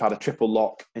heard of, they've had a triple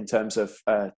lock in terms of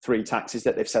 3 taxes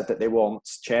that they've said that they won't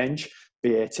change: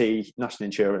 VAT, national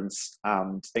insurance,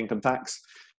 and income tax.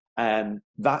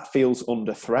 That feels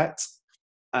under threat.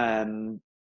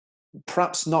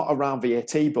 Perhaps not around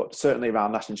VAT, but certainly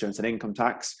around national insurance and income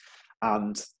tax.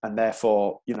 And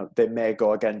therefore, they may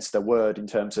go against their word in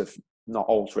terms of not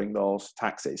altering those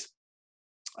taxes.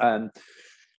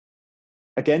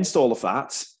 Against all of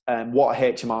that, what are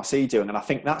HMRC doing? And I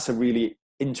think that's a really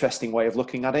interesting way of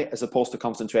looking at it, as opposed to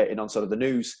concentrating on sort of the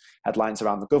news headlines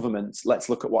around the government. Let's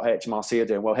look at what HMRC are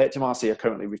doing. Well, HMRC are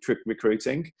currently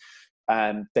recruiting.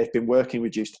 They've been working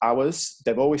reduced hours.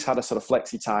 They've always had a sort of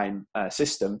flexi time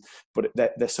system, but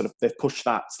they've pushed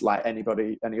that like any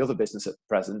other business at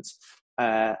present,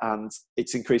 and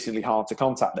it's increasingly hard to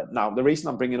contact them. Now, the reason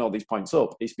I'm bringing all these points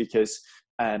up is because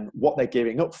what they're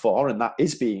gearing up for, and that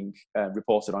is being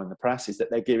reported on in the press, is that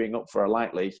they're gearing up for a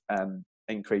likely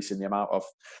increase in the amount of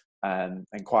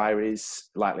inquiries,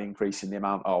 likely increase in the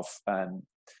amount of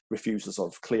refusals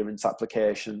of clearance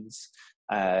applications,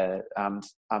 and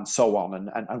so on,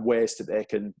 and ways that they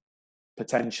can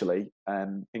potentially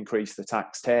increase the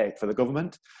tax take for the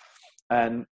government.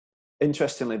 And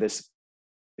interestingly, there's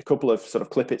a couple of sort of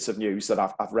clippets of news that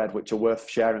I've read which are worth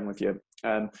sharing with you.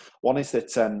 One is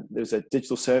that there's a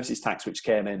digital services tax which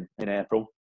came in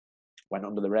April, went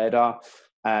under the radar,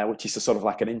 which is a sort of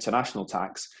like an international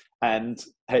tax. And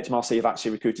HMRC have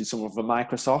actually recruited someone from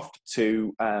Microsoft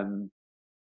to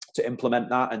implement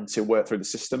that and to work through the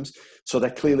systems. So they're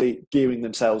clearly gearing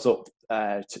themselves up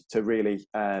to really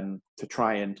to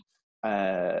try and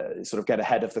sort of get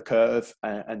ahead of the curve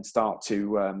and start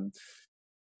to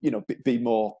be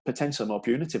potentially more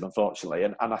punitive, unfortunately.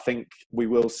 And I think we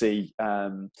will see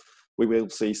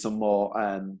some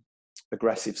more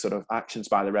aggressive sort of actions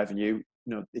by the revenue.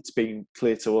 It's been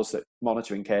clear to us that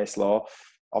monitoring case law,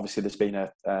 obviously there's been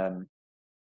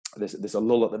there's a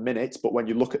lull at the minute, but when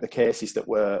you look at the cases that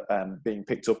were being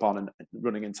picked up on and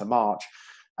running into March,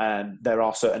 there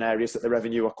are certain areas that the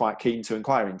revenue are quite keen to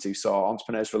inquire into. So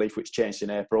entrepreneurs relief, which changed in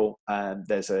April,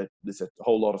 there's a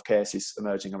whole lot of cases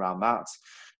emerging around that.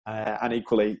 And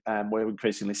equally, we're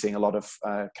increasingly seeing a lot of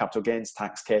capital gains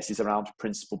tax cases around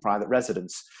principal private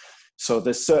residence. So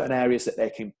there's certain areas that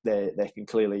they can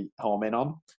clearly home in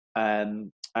on.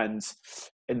 And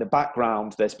in the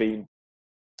background, there's been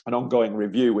an ongoing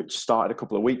review which started a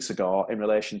couple of weeks ago in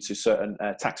relation to certain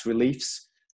tax reliefs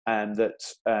that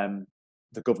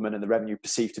the government and the revenue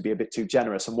perceive to be a bit too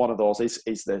generous. And one of those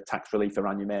is the tax relief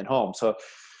around your main home. So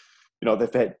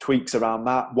they've had tweaks around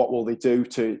that. What will they do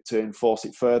to enforce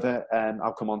it further? And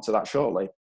I'll come on to that shortly.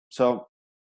 So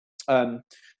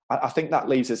I think that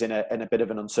leaves us in a bit of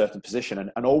an uncertain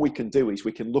position. And all we can do is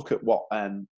we can look at what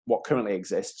currently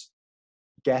exists,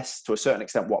 guess to a certain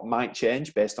extent what might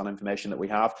change based on information that we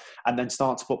have, and then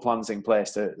start to put plans in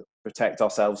place to protect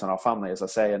ourselves and our family, as I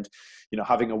say. And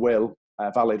having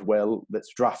a valid will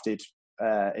that's drafted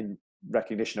in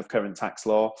recognition of current tax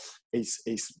law is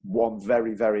one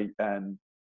very, very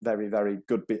very, very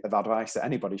good bit of advice that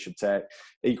anybody should take.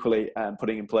 Equally,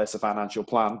 putting in place a financial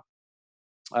plan,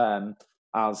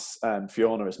 as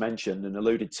Fiona has mentioned and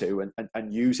alluded to,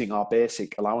 and using our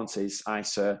basic allowances,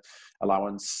 ISA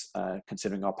allowance,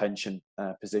 considering our pension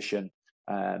position,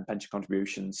 pension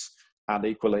contributions, and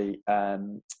equally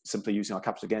simply using our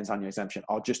capital gains annual exemption,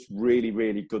 are just really,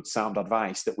 really good sound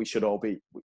advice that we should all be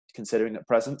considering at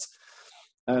present.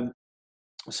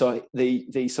 So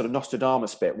the sort of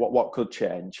Nostradamus bit, what could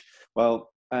change?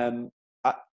 Well,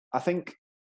 I think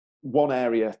one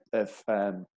area of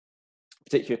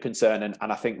particular concern, and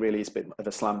I think really is a bit of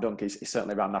a slam dunk, is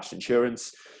certainly around national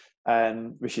insurance.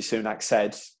 Rishi Sunak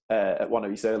said at one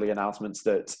of his early announcements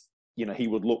that he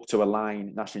would look to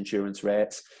align national insurance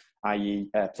rates, i.e.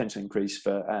 Potential increase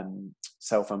for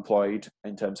self-employed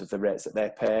in terms of the rates that they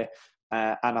pay.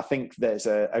 And I think there's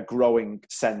a growing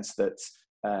sense that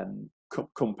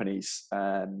companies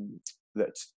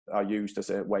that are used as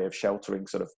a way of sheltering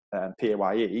sort of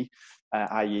PAYE,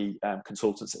 i.e.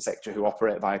 consultants, etc., who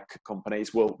operate via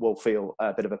companies, will feel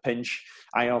a bit of a pinch.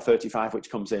 IR35, which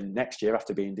comes in next year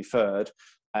after being deferred,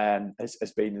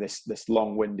 has been this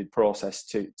long-winded process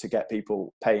to get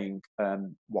people paying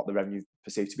what the revenue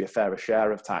perceived to be a fairer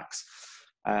share of tax.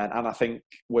 And I think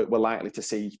we're likely to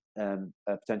see a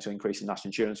potential increase in national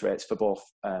insurance rates for both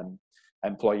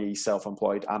employees,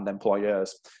 self-employed, and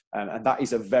employers, and that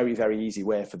is a very, very easy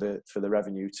way for the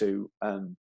revenue to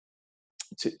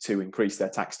increase their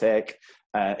tax take.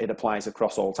 It applies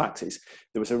across all taxes.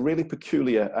 There was a really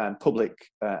peculiar public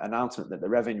announcement that the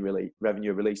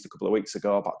revenue released a couple of weeks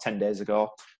ago, about 10 days ago.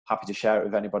 Happy to share it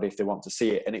with anybody if they want to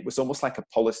see it. And it was almost like a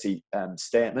policy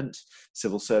statement,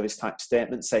 civil service type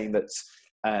statement, saying that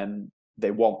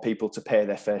they want people to pay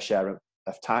their fair share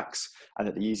of tax, and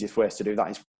that the easiest ways to do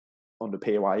that is under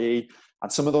PAYE.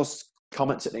 And some of those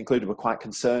comments that they included were quite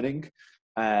concerning.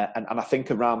 And I think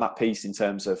around that piece in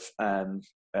terms of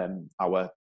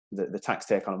the tax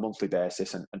take on a monthly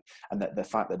basis, and the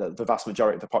fact that the vast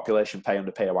majority of the population pay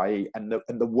under PAYE, and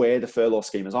the way the furlough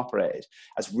scheme has operated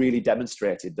has really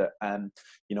demonstrated that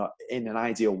in an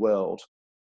ideal world,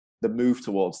 the move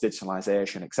towards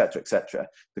digitalisation, etc.,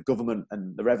 the government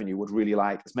and the revenue would really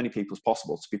like as many people as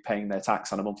possible to be paying their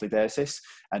tax on a monthly basis,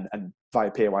 and via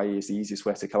PAYE is the easiest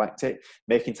way to collect it.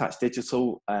 Making tax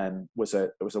digital was a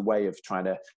way of trying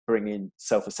to bring in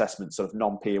self-assessment, sort of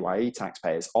non-PAYE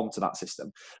taxpayers onto that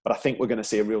system. But I think we're going to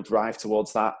see a real drive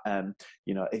towards that.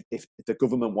 If the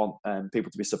government want people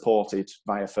to be supported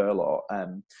via furlough,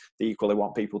 they equally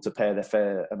want people to pay their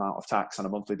fair amount of tax on a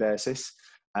monthly basis.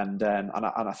 And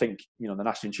I think the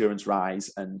national insurance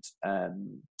rise and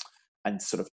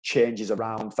sort of changes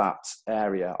around that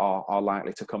area are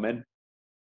likely to come in,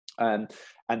 and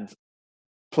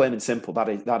plain and simple, that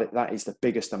is the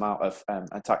biggest amount of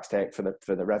a tax take for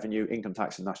the revenue, income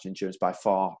tax and national insurance by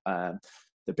far.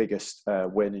 The biggest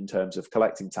win in terms of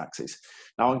collecting taxes.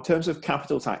 Now, in terms of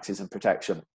capital taxes and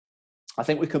protection, I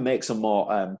think we can make some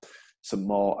more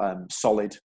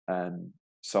solid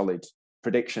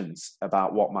predictions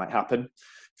about what might happen.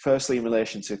 Firstly, in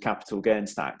relation to capital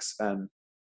gains tax,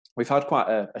 we've had quite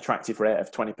an attractive rate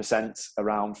of 20%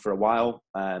 around for a while,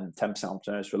 10%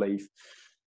 entrepreneurs relief,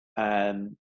 that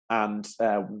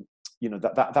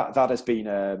has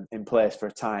been in place for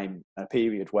a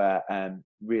period where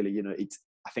really,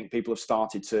 I think people have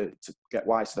started to get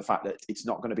wise to the fact that it's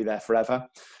not going to be there forever.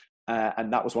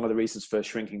 And that was one of the reasons for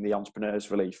shrinking the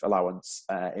entrepreneurs relief allowance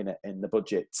in the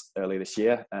budget earlier this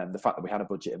year. The fact that we had a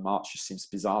budget in March just seems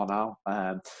bizarre now.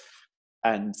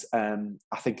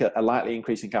 I think a likely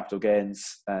increase in capital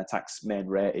gains tax main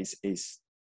rate is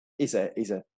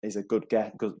a good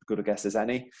guess as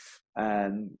any.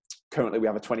 Currently, we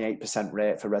have a 28%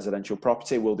 rate for residential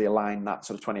property. Will they align that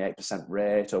sort of 28%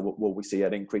 rate, or will we see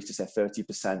an increase to say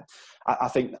 30%? I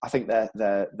think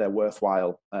they're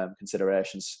worthwhile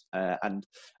considerations, and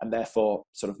therefore,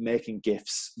 sort of making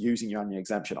gifts using your annual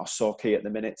exemption are so key at the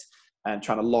minute. And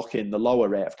trying to lock in the lower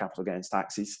rate of capital gains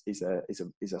tax is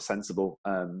a sensible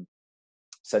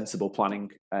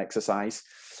planning exercise.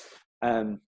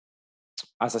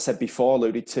 As I said before,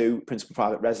 alluded to principal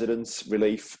private residence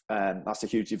relief. That's a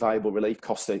hugely valuable relief,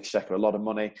 costs the Exchequer a lot of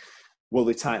money. Will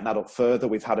they tighten that up further?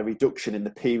 We've had a reduction in the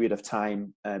period of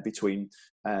time between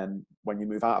when you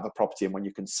move out of a property and when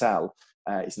you can sell.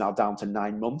 It's now down to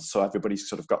 9 months. So everybody's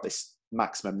sort of got this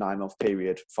maximum 9-month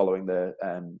period following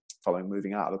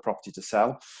moving out of the property to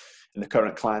sell. In the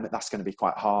current climate, that's going to be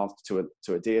quite hard to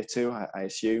adhere to, I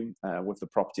assume, with the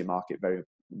property market very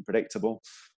unpredictable.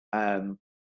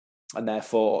 And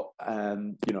therefore,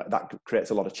 that creates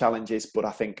a lot of challenges. But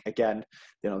I think, again,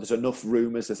 there's enough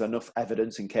rumours, there's enough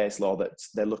evidence in case law that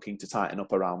they're looking to tighten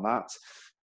up around that.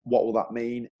 What will that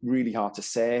mean? Really hard to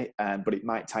say, but it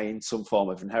might tie in some form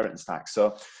of inheritance tax.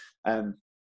 So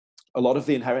a lot of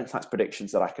the inheritance tax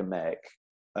predictions that I can make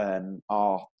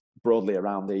are broadly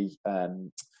around the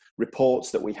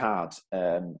reports that we had,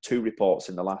 2 reports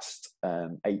in the last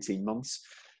 18 months,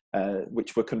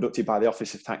 which were conducted by the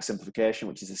Office of Tax Simplification,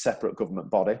 which is a separate government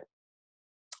body.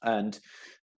 And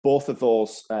both of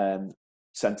those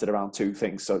centred around 2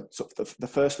 things. So the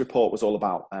first report was all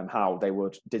about how they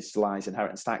would digitalise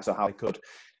inheritance tax, or how they could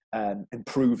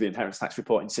improve the inheritance tax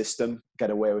reporting system, get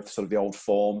away with sort of the old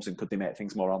forms, and could they make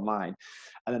things more online.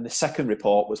 And then the second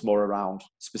report was more around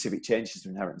specific changes to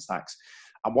inheritance tax.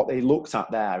 And what they looked at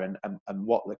there, and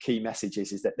what the key message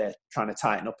is that they're trying to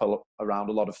tighten up around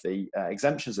a lot of the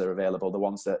exemptions that are available, the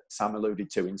ones that Sam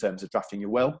alluded to in terms of drafting your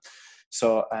will.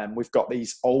 So we've got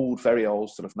these very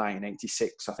old, sort of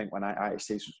 1986, I think, when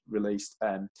IHT was released,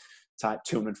 type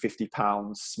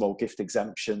 £250 small gift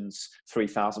exemptions,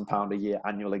 £3,000 a year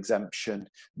annual exemption,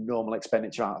 normal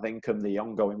expenditure out of income, the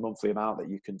ongoing monthly amount that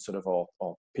you can sort of,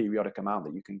 or periodic amount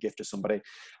that you can give to somebody.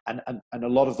 And a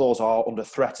lot of those are under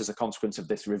threat as a consequence of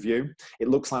this review. It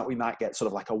looks like we might get sort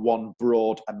of like a one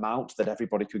broad amount that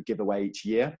everybody could give away each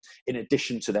year, in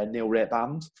addition to their nil rate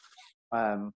band.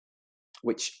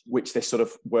 Which they sort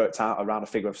of worked out around a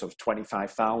figure of sort of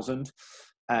 25,000.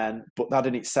 But that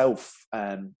in itself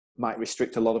might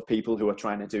restrict a lot of people who are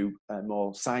trying to do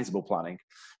more sizable planning,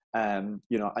 and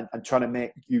trying to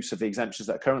make use of the exemptions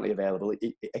that are currently available.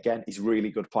 It again, is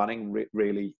really good planning,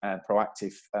 really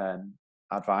proactive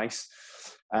advice.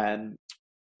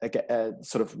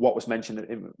 Sort of what was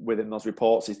mentioned within those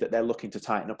reports is that they're looking to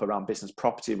tighten up around business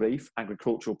property relief,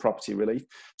 agricultural property relief,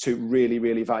 2 really,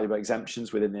 really valuable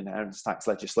exemptions within the inheritance tax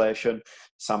legislation.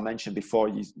 Sam mentioned before,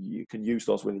 you can use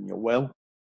those within your will.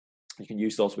 You can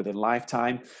use those within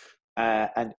lifetime.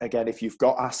 And again, if you've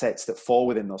got assets that fall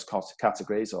within those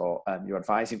categories, or you're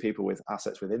advising people with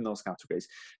assets within those categories,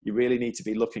 you really need to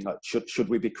be looking at, should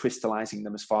we be crystallising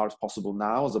them as far as possible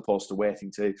now, as opposed to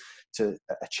waiting to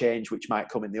a change which might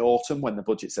come in the autumn when the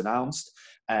budget's announced.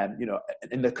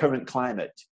 In the current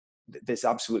climate, there's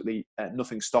absolutely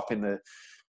nothing stopping the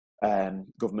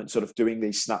government sort of doing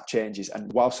these snap changes.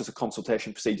 And whilst there's a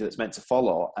consultation procedure that's meant to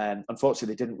follow,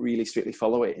 unfortunately they didn't really strictly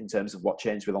follow it in terms of what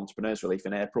changed with entrepreneurs relief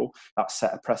in April. That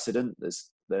set a precedent. There's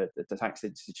the Tax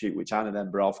Institute, which I'm a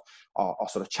member of, are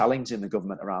sort of challenging the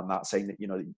government around that, saying that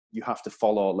you have to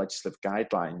follow legislative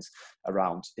guidelines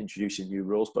around introducing new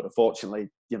rules. But unfortunately,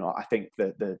 I think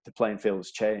the playing field has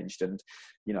changed, and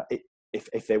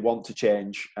if they want to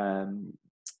change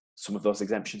some of those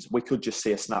exemptions, we could just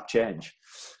see a snap change.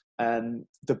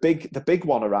 The big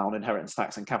one around inheritance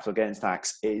tax and capital gains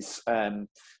tax is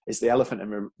the elephant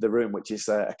in the room, which is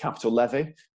a capital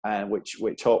levy,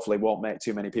 which hopefully won't make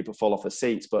too many people fall off their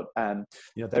seats. But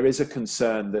there is a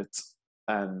concern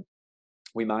that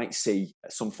we might see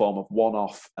some form of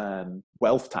one-off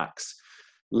wealth tax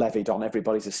levied on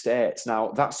everybody's estates.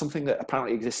 Now, that's something that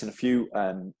apparently exists in a few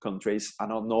countries. I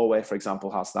know Norway, for example,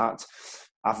 has that.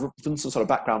 I've done some sort of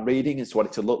background reading as to what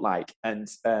it would look like, and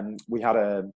we had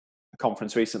a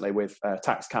conference recently with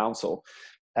Tax Council,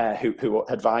 who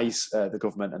advise the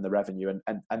government and the revenue,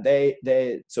 and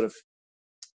they sort of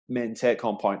main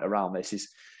take-home point around this is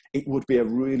it would be a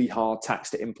really hard tax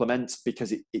to implement,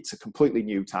 because it's a completely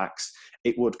new tax.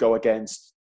 It would go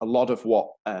against a lot of what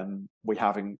we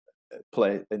have in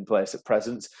place at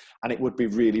present, and it would be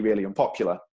really, really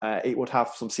unpopular. It would have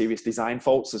some serious design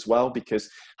faults as well, because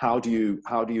how do you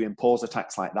impose a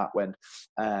tax like that when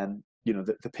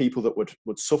the people that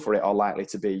would suffer it are likely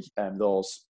to be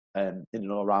those in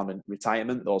and around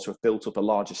retirement, those who have built up a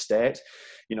large estate.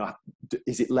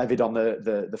 Is it levied on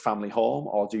the family home,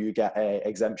 or do you get a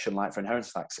exemption like for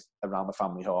inheritance tax around the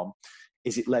family home?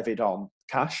 Is it levied on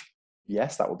cash?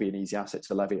 Yes, that would be an easy asset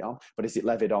to levy on, but is it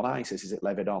levied on ISAs? Is it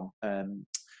levied on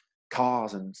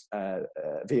cars and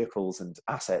vehicles and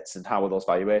assets, and how are those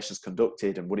valuations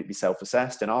conducted, and would it be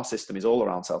self-assessed? And our system is all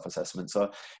around self-assessment, so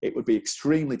it would be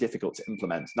extremely difficult to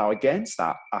implement. Now, against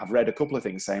that, I've read a couple of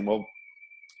things saying, well,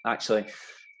 actually,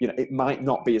 it might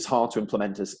not be as hard to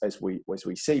implement as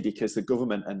we see, because the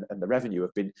government and the revenue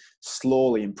have been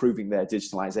slowly improving their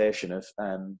digitalisation of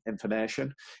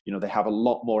information. They have a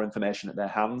lot more information at their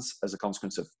hands as a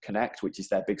consequence of Connect, which is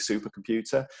their big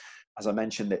supercomputer. As I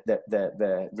mentioned,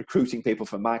 they're recruiting people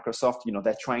from Microsoft.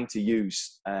 They're trying to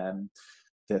use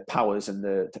the powers and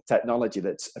the technology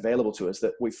that's available to us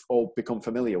that we've all become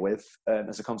familiar with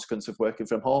as a consequence of working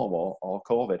from home or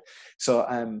COVID.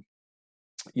 So,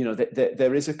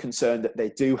 there is a concern that they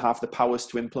do have the powers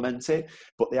to implement it,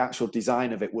 but the actual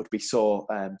design of it would be so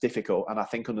difficult. And I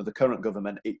think under the current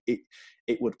government,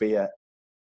 it would be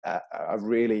a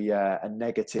really a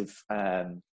negative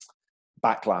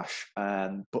backlash.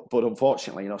 But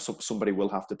unfortunately, somebody will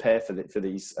have to pay for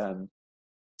these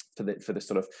for the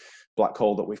sort of black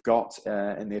hole that we've got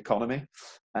in the economy.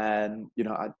 And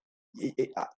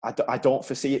I don't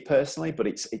foresee it personally, but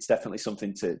it's definitely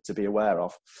something to be aware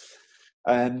of.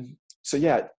 So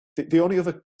yeah, the only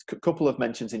other couple of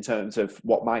mentions in terms of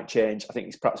what might change, I think,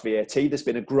 is perhaps VAT. There's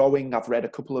been I've read a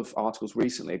couple of articles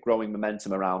recently, a growing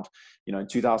momentum around, in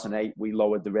 2008 we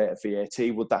lowered the rate of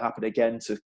VAT. Would that happen again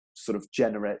to sort of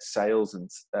generate sales and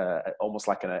almost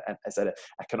like as an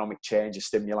economic change, a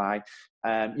stimuli?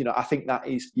 I think that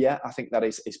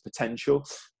is potential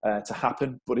to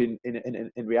happen, but in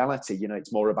reality,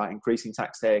 it's more about increasing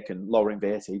tax take, and lowering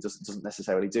VAT doesn't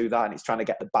necessarily do that, and it's trying to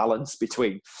get the balance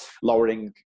between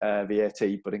lowering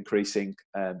VAT but increasing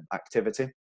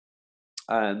activity.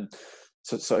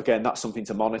 So again, that's something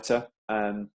to monitor.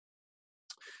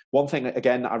 One thing,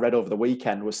 again, I read over the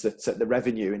weekend was that the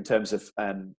revenue in terms of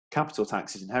capital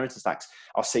taxes, inheritance tax,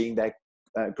 are seeing their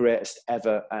greatest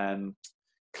ever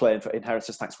claim for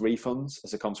inheritance tax refunds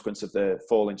as a consequence of the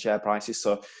fall in share prices.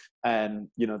 So,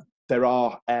 there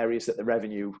are areas that the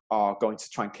revenue are going to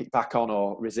try and kick back on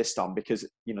or resist on, because,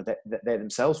 they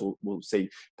themselves will see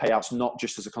payouts, not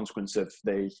just as a consequence of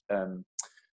the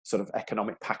sort of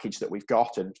economic package that we've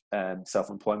got, and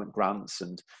self-employment grants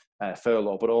and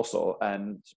furlough, but also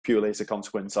purely as a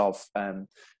consequence of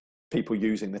people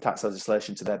using the tax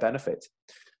legislation to their benefit.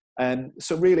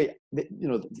 So really,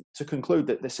 to conclude,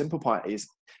 that the simple point is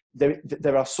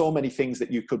there are so many things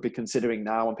that you could be considering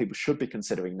now, and people should be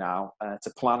considering now,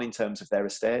 to plan in terms of their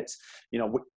estates.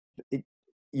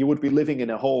 You would be living in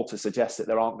a hole to suggest that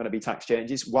there aren't going to be tax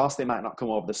changes. Whilst they might not come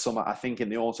over the summer, I think in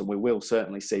the autumn we will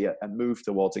certainly see a move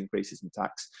towards increases in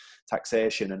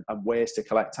taxation and ways to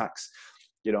collect tax.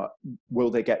 Will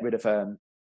they get rid of the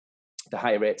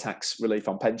higher rate tax relief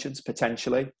on pensions?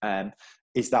 Potentially.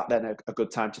 Is that then a good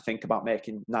time to think about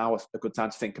making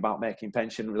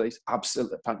pension release?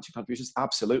 Absolutely. Pension contributions?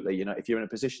 Absolutely. If you're in a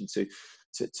position to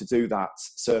do that,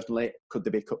 certainly. Could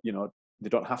there be, they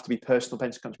don't have to be personal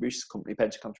pension contributions, company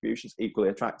pension contributions, equally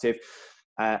attractive.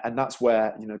 And that's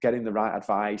where, getting the right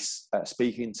advice,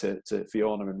 speaking to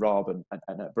Fiona and Rob and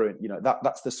Brewin,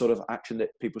 that's the sort of action that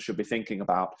people should be thinking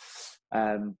about.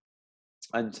 And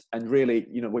really,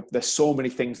 there's so many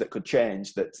things that could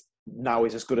change, that now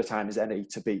is as good a time as any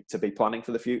to be planning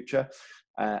for the future,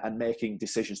 and making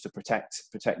decisions to protect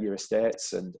your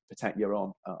estates and protect your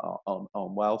own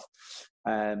wealth.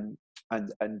 And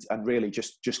really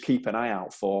just keep an eye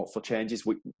out for changes.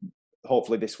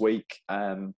 Hopefully this week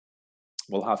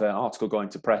we'll have an article going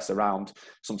to press around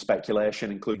some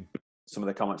speculation, including some of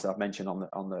the comments that I've mentioned on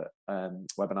the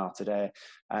webinar today.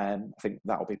 I think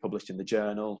that will be published in the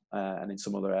journal and in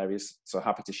some other areas. So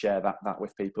happy to share that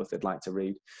with people if they'd like to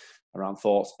read around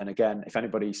thoughts. And again, if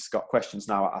anybody's got questions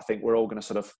now, I think we're all going to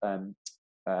sort of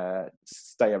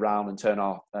stay around and turn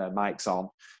our mics on,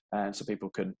 so people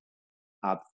can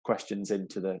add questions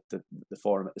into the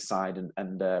forum at the side,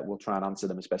 and we'll try and answer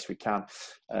them as best we can.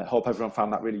 Hope everyone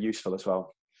found that really useful as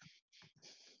well.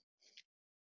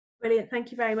 Brilliant. Thank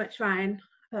you very much, Ryan.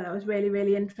 I thought that was really,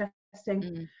 really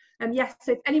interesting. Yes,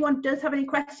 so if anyone does have any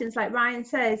questions, like Ryan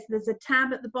says, there's a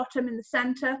tab at the bottom in the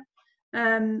centre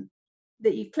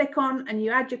that you click on, and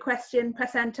you add your question,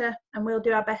 press enter, and we'll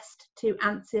do our best to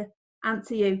answer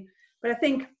you. But I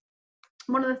think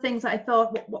one of the things that I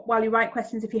thought, while you write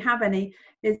questions, if you have any,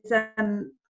 is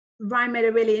Ryan made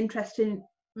a really interesting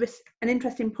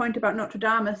point about Notre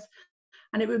Dame.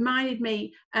 And it reminded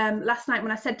me last night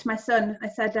when I said to my son, I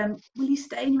said, will you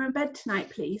stay in your own bed tonight,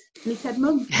 please? And he said,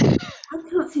 Mum, I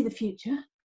can't see the future.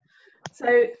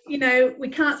 So, we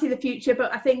can't see the future,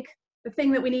 but I think the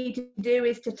thing that we need to do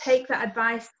is to take that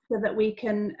advice so that we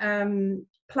can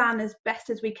plan as best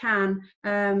as we can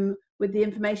with the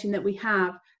information that we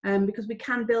have, because we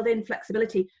can build in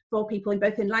flexibility for people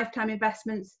both in lifetime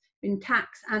investments, in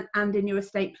tax, and in your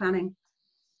estate planning.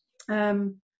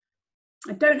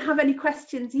 I don't have any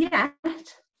questions yet.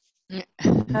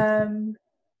 Can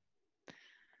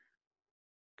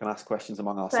ask questions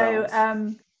among ourselves.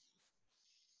 So,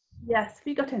 yes, have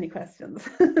you got any questions?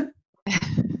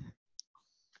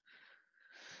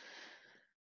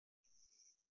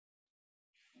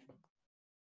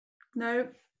 No.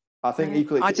 I think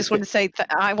equally. I just want to say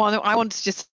I want to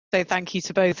just say thank you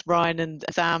to both Ryan and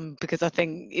Sam, because I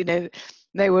think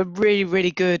They were really,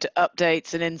 really good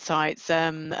updates and insights,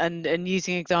 and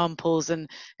using examples, and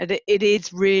it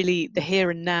is really the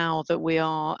here and now that we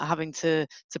are having to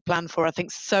plan for. I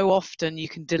think so often you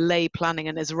can delay planning,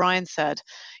 and as Ryan said,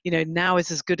 now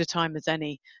is as good a time as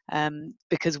any,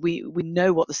 because we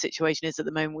know what the situation is at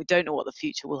the moment. We don't know what the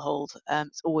future will hold.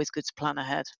 It's always good to plan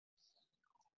ahead.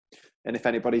 And if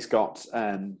anybody's got,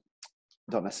 don't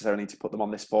necessarily need to put them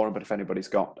on this forum, but if anybody's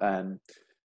got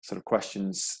sort of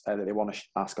questions that they want to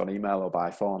ask on email or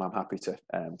by phone, I'm happy to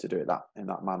do it in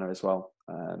that manner as well,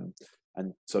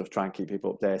 and sort of try and keep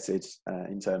people updated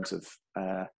in terms of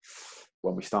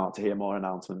when we start to hear more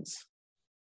announcements.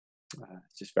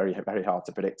 It's just very, very hard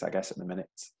to predict, I guess, at the minute.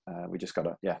 We just got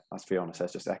to, as Fiona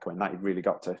says, just echoing that, you've really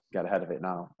got to get ahead of it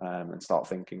now, and start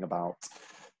thinking about,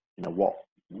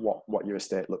 what your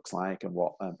estate looks like and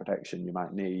what protection you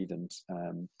might need, and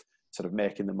sort of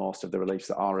making the most of the reliefs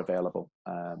that are available.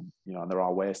 And there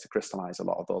are ways to crystallise a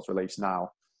lot of those reliefs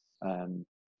now.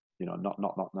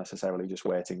 Not necessarily just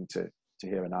waiting to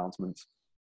hear announcements.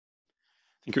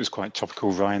 I think it was quite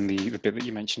topical, Ryan, the bit that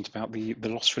you mentioned about the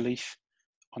loss relief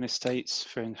on estates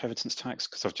for inheritance tax,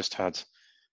 because I've just had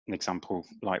an example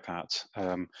like that.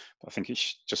 But I think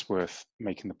it's just worth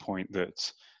making the point that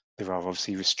there are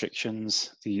obviously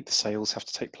restrictions. The sales have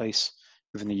to take place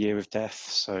within a year of death,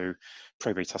 so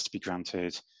probate has to be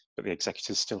granted, but the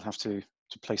executors still have to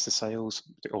place the sales.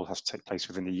 It all has to take place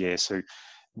within a year. So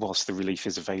whilst the relief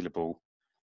is available,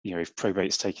 if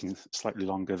probate's taking slightly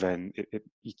longer, then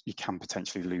you can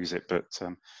potentially lose it. But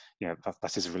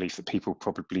that is a relief that people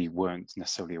probably weren't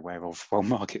necessarily aware of while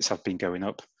markets have been going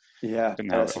up. Yeah, but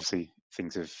now obviously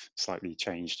things have slightly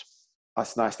changed.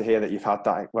 That's nice to hear that you've had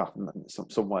that. Well,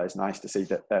 some ways nice to see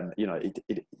that.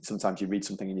 Sometimes you read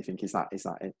something and you think, is that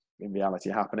in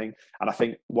reality happening? And I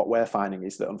think what we're finding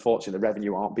is that unfortunately the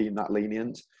revenue aren't being that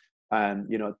lenient.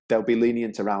 They'll be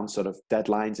lenient around sort of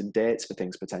deadlines and dates for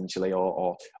things potentially,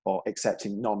 or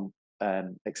accepting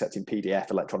accepting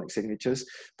PDF electronic signatures.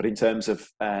 But in terms of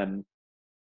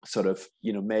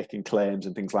making claims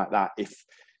and things like that,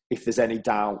 if there's any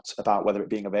doubt about whether it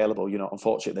being available,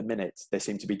 unfortunately at the minute they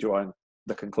seem to be drawing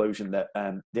the conclusion that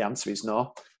the answer is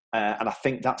no. And I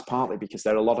think that's partly because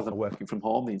there are a lot of them working from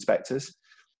home, the inspectors.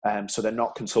 So they're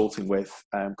not consulting with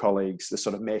colleagues. They're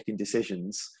sort of making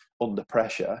decisions under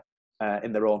pressure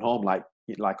in their own home,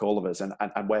 like all of us. And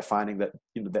we're finding that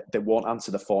they won't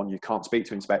answer the phone. You can't speak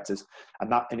to inspectors, and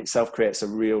that in itself creates a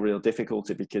real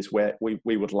difficulty, because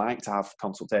we would like to have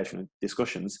consultation and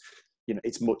discussions.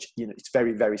 It's much. It's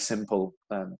very, very simple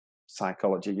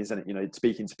psychology, isn't it?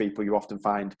 Speaking to people, you often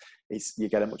find you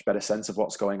get a much better sense of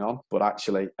what's going on. But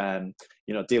actually,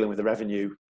 dealing with the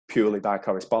revenue purely by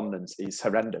correspondence is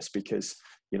horrendous, because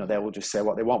they will just say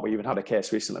what they want. We even had a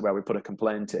case recently where we put a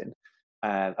complaint in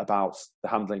about the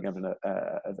handling of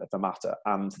the matter,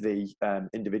 and the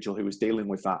individual who was dealing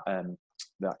with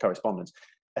that correspondence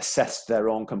assessed their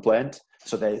own complaint.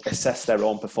 So they assessed their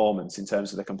own performance in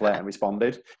terms of the complaint and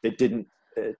responded. They didn't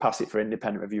pass it for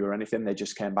independent review or anything. They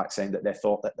just came back saying that they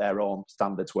thought that their own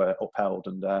standards were upheld,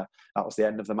 and that was the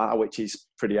end of the matter, which is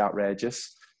pretty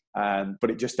outrageous. But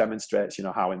it just demonstrates,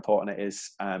 how important it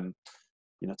is,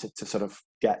 to sort of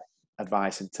get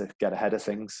advice and to get ahead of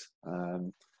things.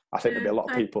 I think there'll be a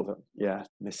lot of people that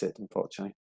miss it,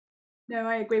 unfortunately. No,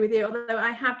 I agree with you. Although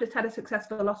I have just had a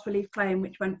successful loss relief claim,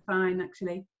 which went fine,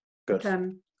 actually. Good. But,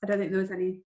 I don't think there was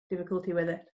any difficulty with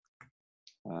it.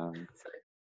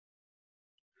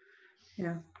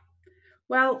 Yeah.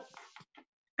 Well,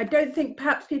 I don't think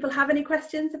perhaps people have any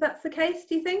questions, if that's the case.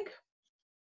 Do you think?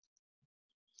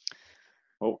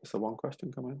 Oh, so one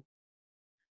question coming.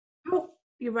 Oh,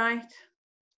 you're right.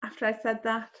 After I said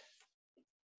that.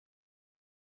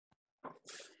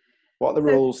 What are the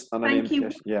rules and any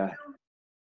implications? Yeah.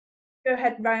 Go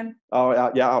ahead, Ryan.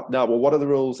 Oh, yeah. No, well, what are the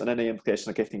rules and any implications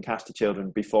of gifting cash to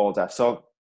children before death? So,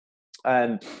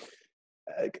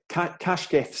 cash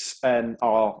gifts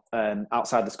are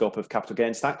outside the scope of capital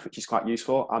gains tax, which is quite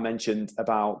useful. I mentioned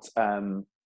about the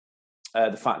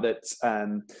fact that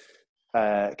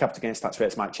capital gains tax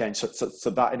rates might change. So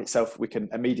that in itself, we can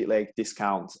immediately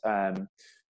discount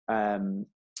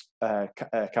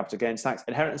capital gains tax.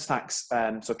 Inheritance tax,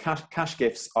 so cash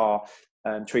gifts are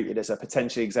treated as a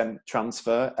potentially exempt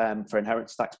transfer for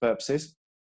inheritance tax purposes.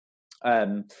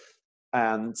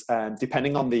 And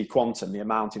depending on the quantum, the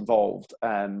amount involved,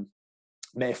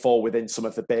 may fall within some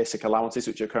of the basic allowances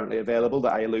which are currently available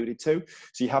that I alluded to.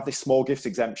 So you have this small gifts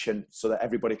exemption so that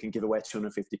everybody can give away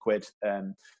 250 quid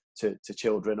to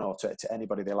children or to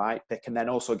anybody they like. They can then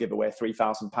also give away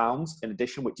 £3,000 in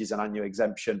addition, which is an annual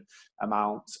exemption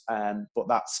amount, but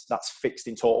that's fixed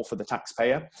in total for the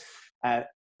taxpayer.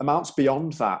 amounts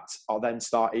beyond that are then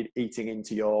started eating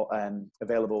into your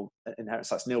available inheritance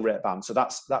tax nil rate band. So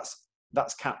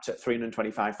that's capped at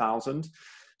 325,000.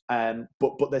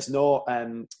 But there's no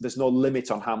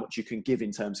limit on how much you can give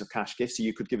in terms of cash gifts. So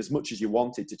you could give as much as you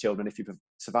wanted to children. If you've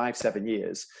survived 7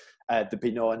 years, there'd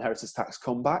be no inheritance tax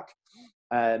comeback.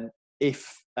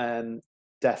 If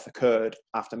death occurred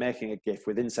after making a gift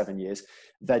within 7 years,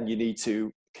 then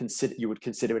you would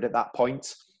consider it at that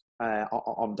point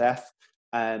on death.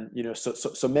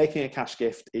 So making a cash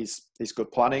gift is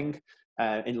good planning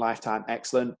in lifetime,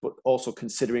 excellent, but also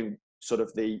considering sort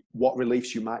of what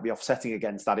reliefs you might be offsetting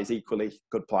against that is equally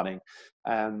good planning.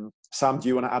 Sam, do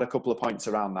you want to add a couple of points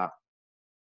around that?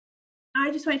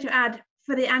 I just wanted to add,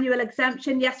 for the annual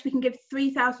exemption, yes, we can give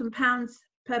 £3,000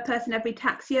 per person every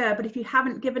tax year, but if you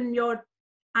haven't given your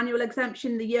annual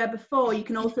exemption the year before, you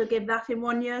can also give that in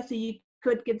 1 year. So you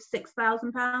could give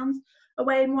 £6,000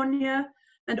 away in 1 year.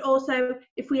 And also,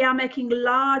 if we are making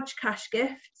large cash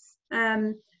gifts,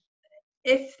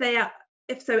 if they're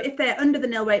under the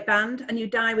nil rate band and you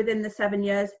die within the 7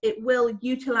 years, it will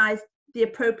utilise the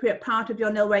appropriate part of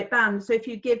your nil rate band. So if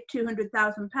you give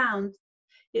 £200,000,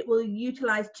 it will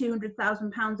utilise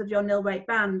 £200,000 of your nil rate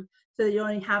band, so that you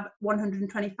only have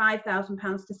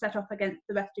 £125,000 to set off against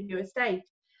the rest of your estate.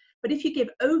 But if you give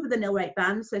over the nil rate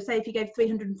band, so say if you gave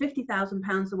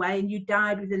 £350,000 away and you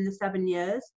died within the 7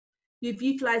 years, you've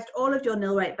utilised all of your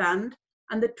nil rate band,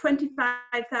 and the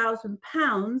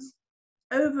 £25,000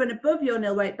 over and above your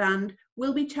nil rate band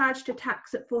will be charged to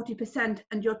tax at 40%,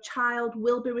 and your child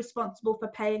will be responsible for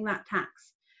paying that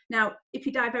tax. Now, if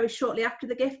you die very shortly after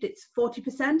the gift, it's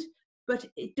 40%, but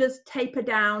it does taper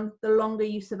down the longer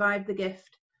you survive the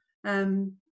gift. I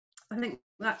think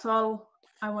that's all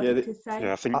I wanted to say.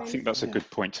 Yeah, I think that's a good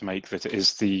point to make, that it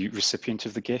is the recipient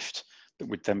of the gift that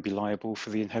would then be liable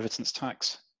for the inheritance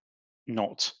tax,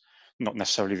 not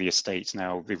necessarily the estate.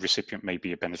 Now, the recipient may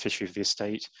be a beneficiary of the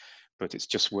estate, but it's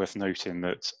just worth noting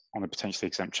that on a potentially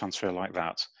exempt transfer like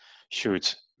that, should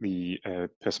the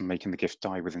person making the gift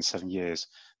die within 7 years,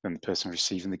 then the person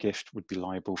receiving the gift would be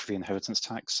liable for the inheritance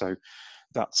tax. So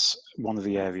that's one of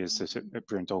the areas that at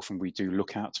Brewin Dolphin we do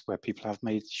look at, where people have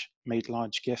made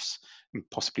large gifts, and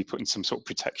possibly putting some sort of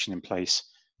protection in place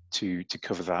to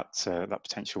cover that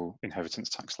potential inheritance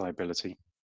tax liability.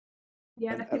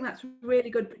 Yeah, I think that's really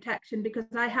good protection, because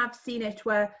I have seen it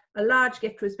where a large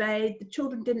gift was made, the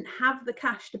children didn't have the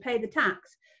cash to pay the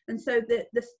tax, and so the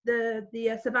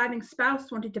surviving spouse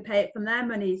wanted to pay it from their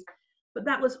monies, but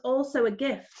that was also a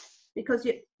gift, because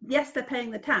yes, they're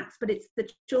paying the tax, but it's the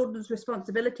children's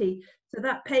responsibility. So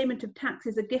that payment of tax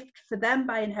is a gift for them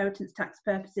by inheritance tax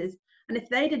purposes, and if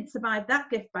they didn't survive that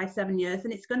gift by 7 years,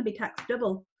 then it's going to be taxed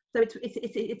double. So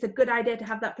it's a good idea to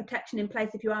have that protection in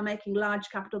place if you are making large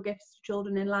capital gifts to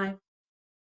children in life.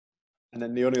 And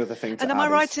then the only other thing to add, am I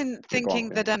right in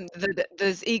thinking that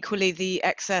there's equally the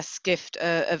excess gift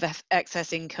of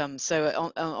excess income?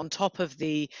 So on top of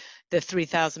the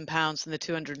 £3,000 and the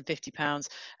 £250,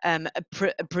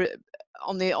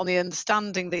 on the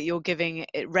understanding that you're giving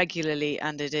it regularly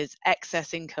and it is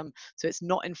excess income, so it's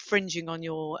not infringing on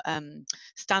your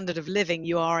standard of living,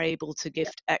 you are able to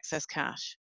gift excess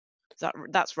cash.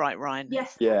 That's right, Ryan?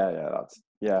 Yes.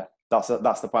 That's the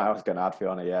point I was going to add,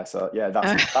 Fiona. Yeah, so yeah,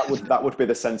 that would be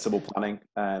the sensible planning.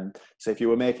 So if you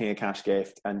were making a cash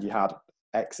gift and you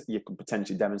could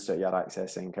potentially demonstrate you had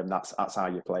excess income, that's how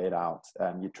you play it out.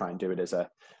 You try and do it as a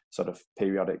sort of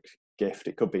periodic gift.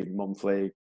 It could be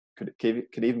monthly,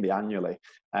 could even be annually.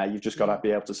 You've just got to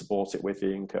be able to support it with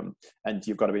the income, and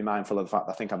you've got to be mindful of the fact,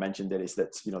 I think I mentioned it, is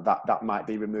that that might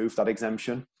be removed, that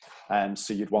exemption.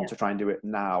 So you'd want to try and do it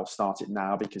now, start it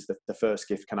now, because the first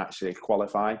gift can actually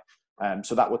qualify.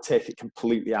 So that would take it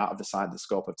completely out of the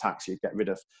scope of tax. You'd get rid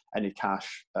of any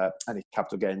cash, any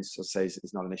capital gains, so say,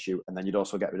 is not an issue, and then you'd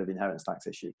also get rid of the inheritance tax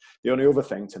issue. The only other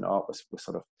thing to note, we're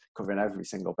sort of covering every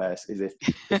single base, is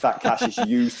if that cash is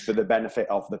used for the benefit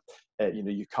of the,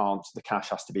 the cash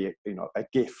has to be, a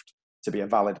gift. To be a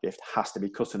valid gift has to be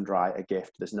cut and dry a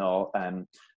gift. There's no,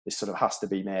 this sort of has to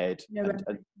be made.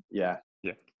 Yeah.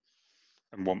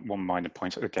 And one minor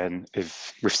point again,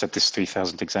 if we've said this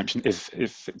 3,000 exemption, if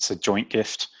it's a joint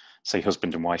gift, say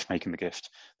husband and wife making the gift,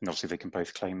 then obviously they can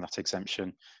both claim that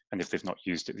exemption. And if they've not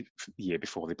used it the year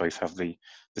before, they both have the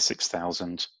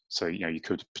 6,000. So you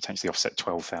could potentially offset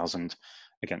 12,000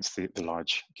 against the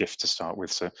large gift to start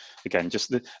with. So again,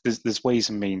 just there's ways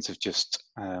and means of just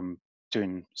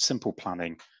doing simple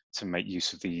planning to make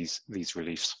use of these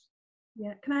reliefs.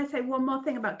 Yeah, can I say one more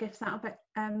thing about gifts out of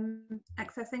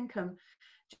excess income?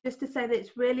 Just to say that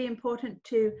it's really important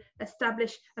to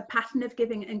establish a pattern of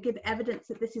giving and give evidence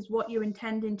that this is what you're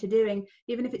intending to doing,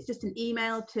 even if it's just an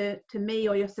email to me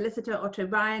or your solicitor or to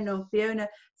Ryan or Fiona,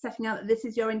 setting out that this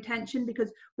is your intention,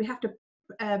 because we have to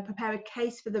prepare a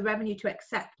case for the revenue to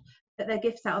accept that they're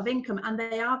gifts out of income. And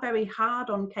they are very hard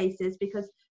on cases because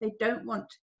they don't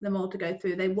want them all to go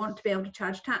through. They want to be able to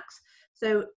charge tax.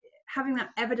 So having that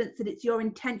evidence that it's your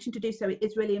intention to do so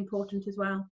is really important as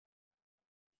well.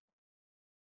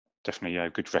 Definitely,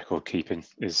 good record keeping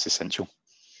is essential.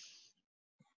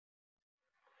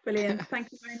 Brilliant,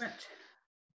 thank you very much.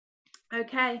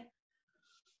 Okay,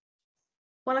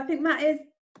 well, I think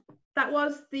that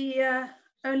was the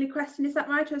only question. Is that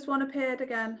right? Has one appeared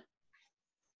again?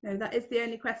 No, that is the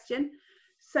only question.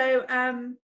 So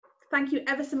thank you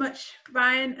ever so much,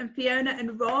 Ryan and Fiona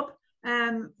and Rob,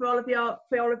 for all of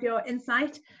your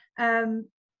insight, and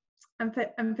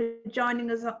for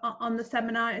joining us on the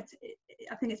seminar.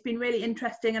 I think it's been really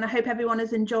interesting, and I hope everyone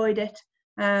has enjoyed it.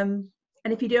 And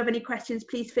if you do have any questions,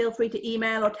 please feel free to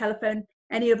email or telephone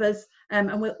any of us,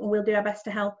 and we'll do our best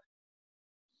to help.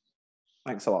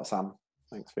 Thanks a lot, Sam.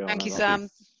 Thanks, Fiona. Thank you, Sam.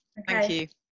 Okay. Thank you.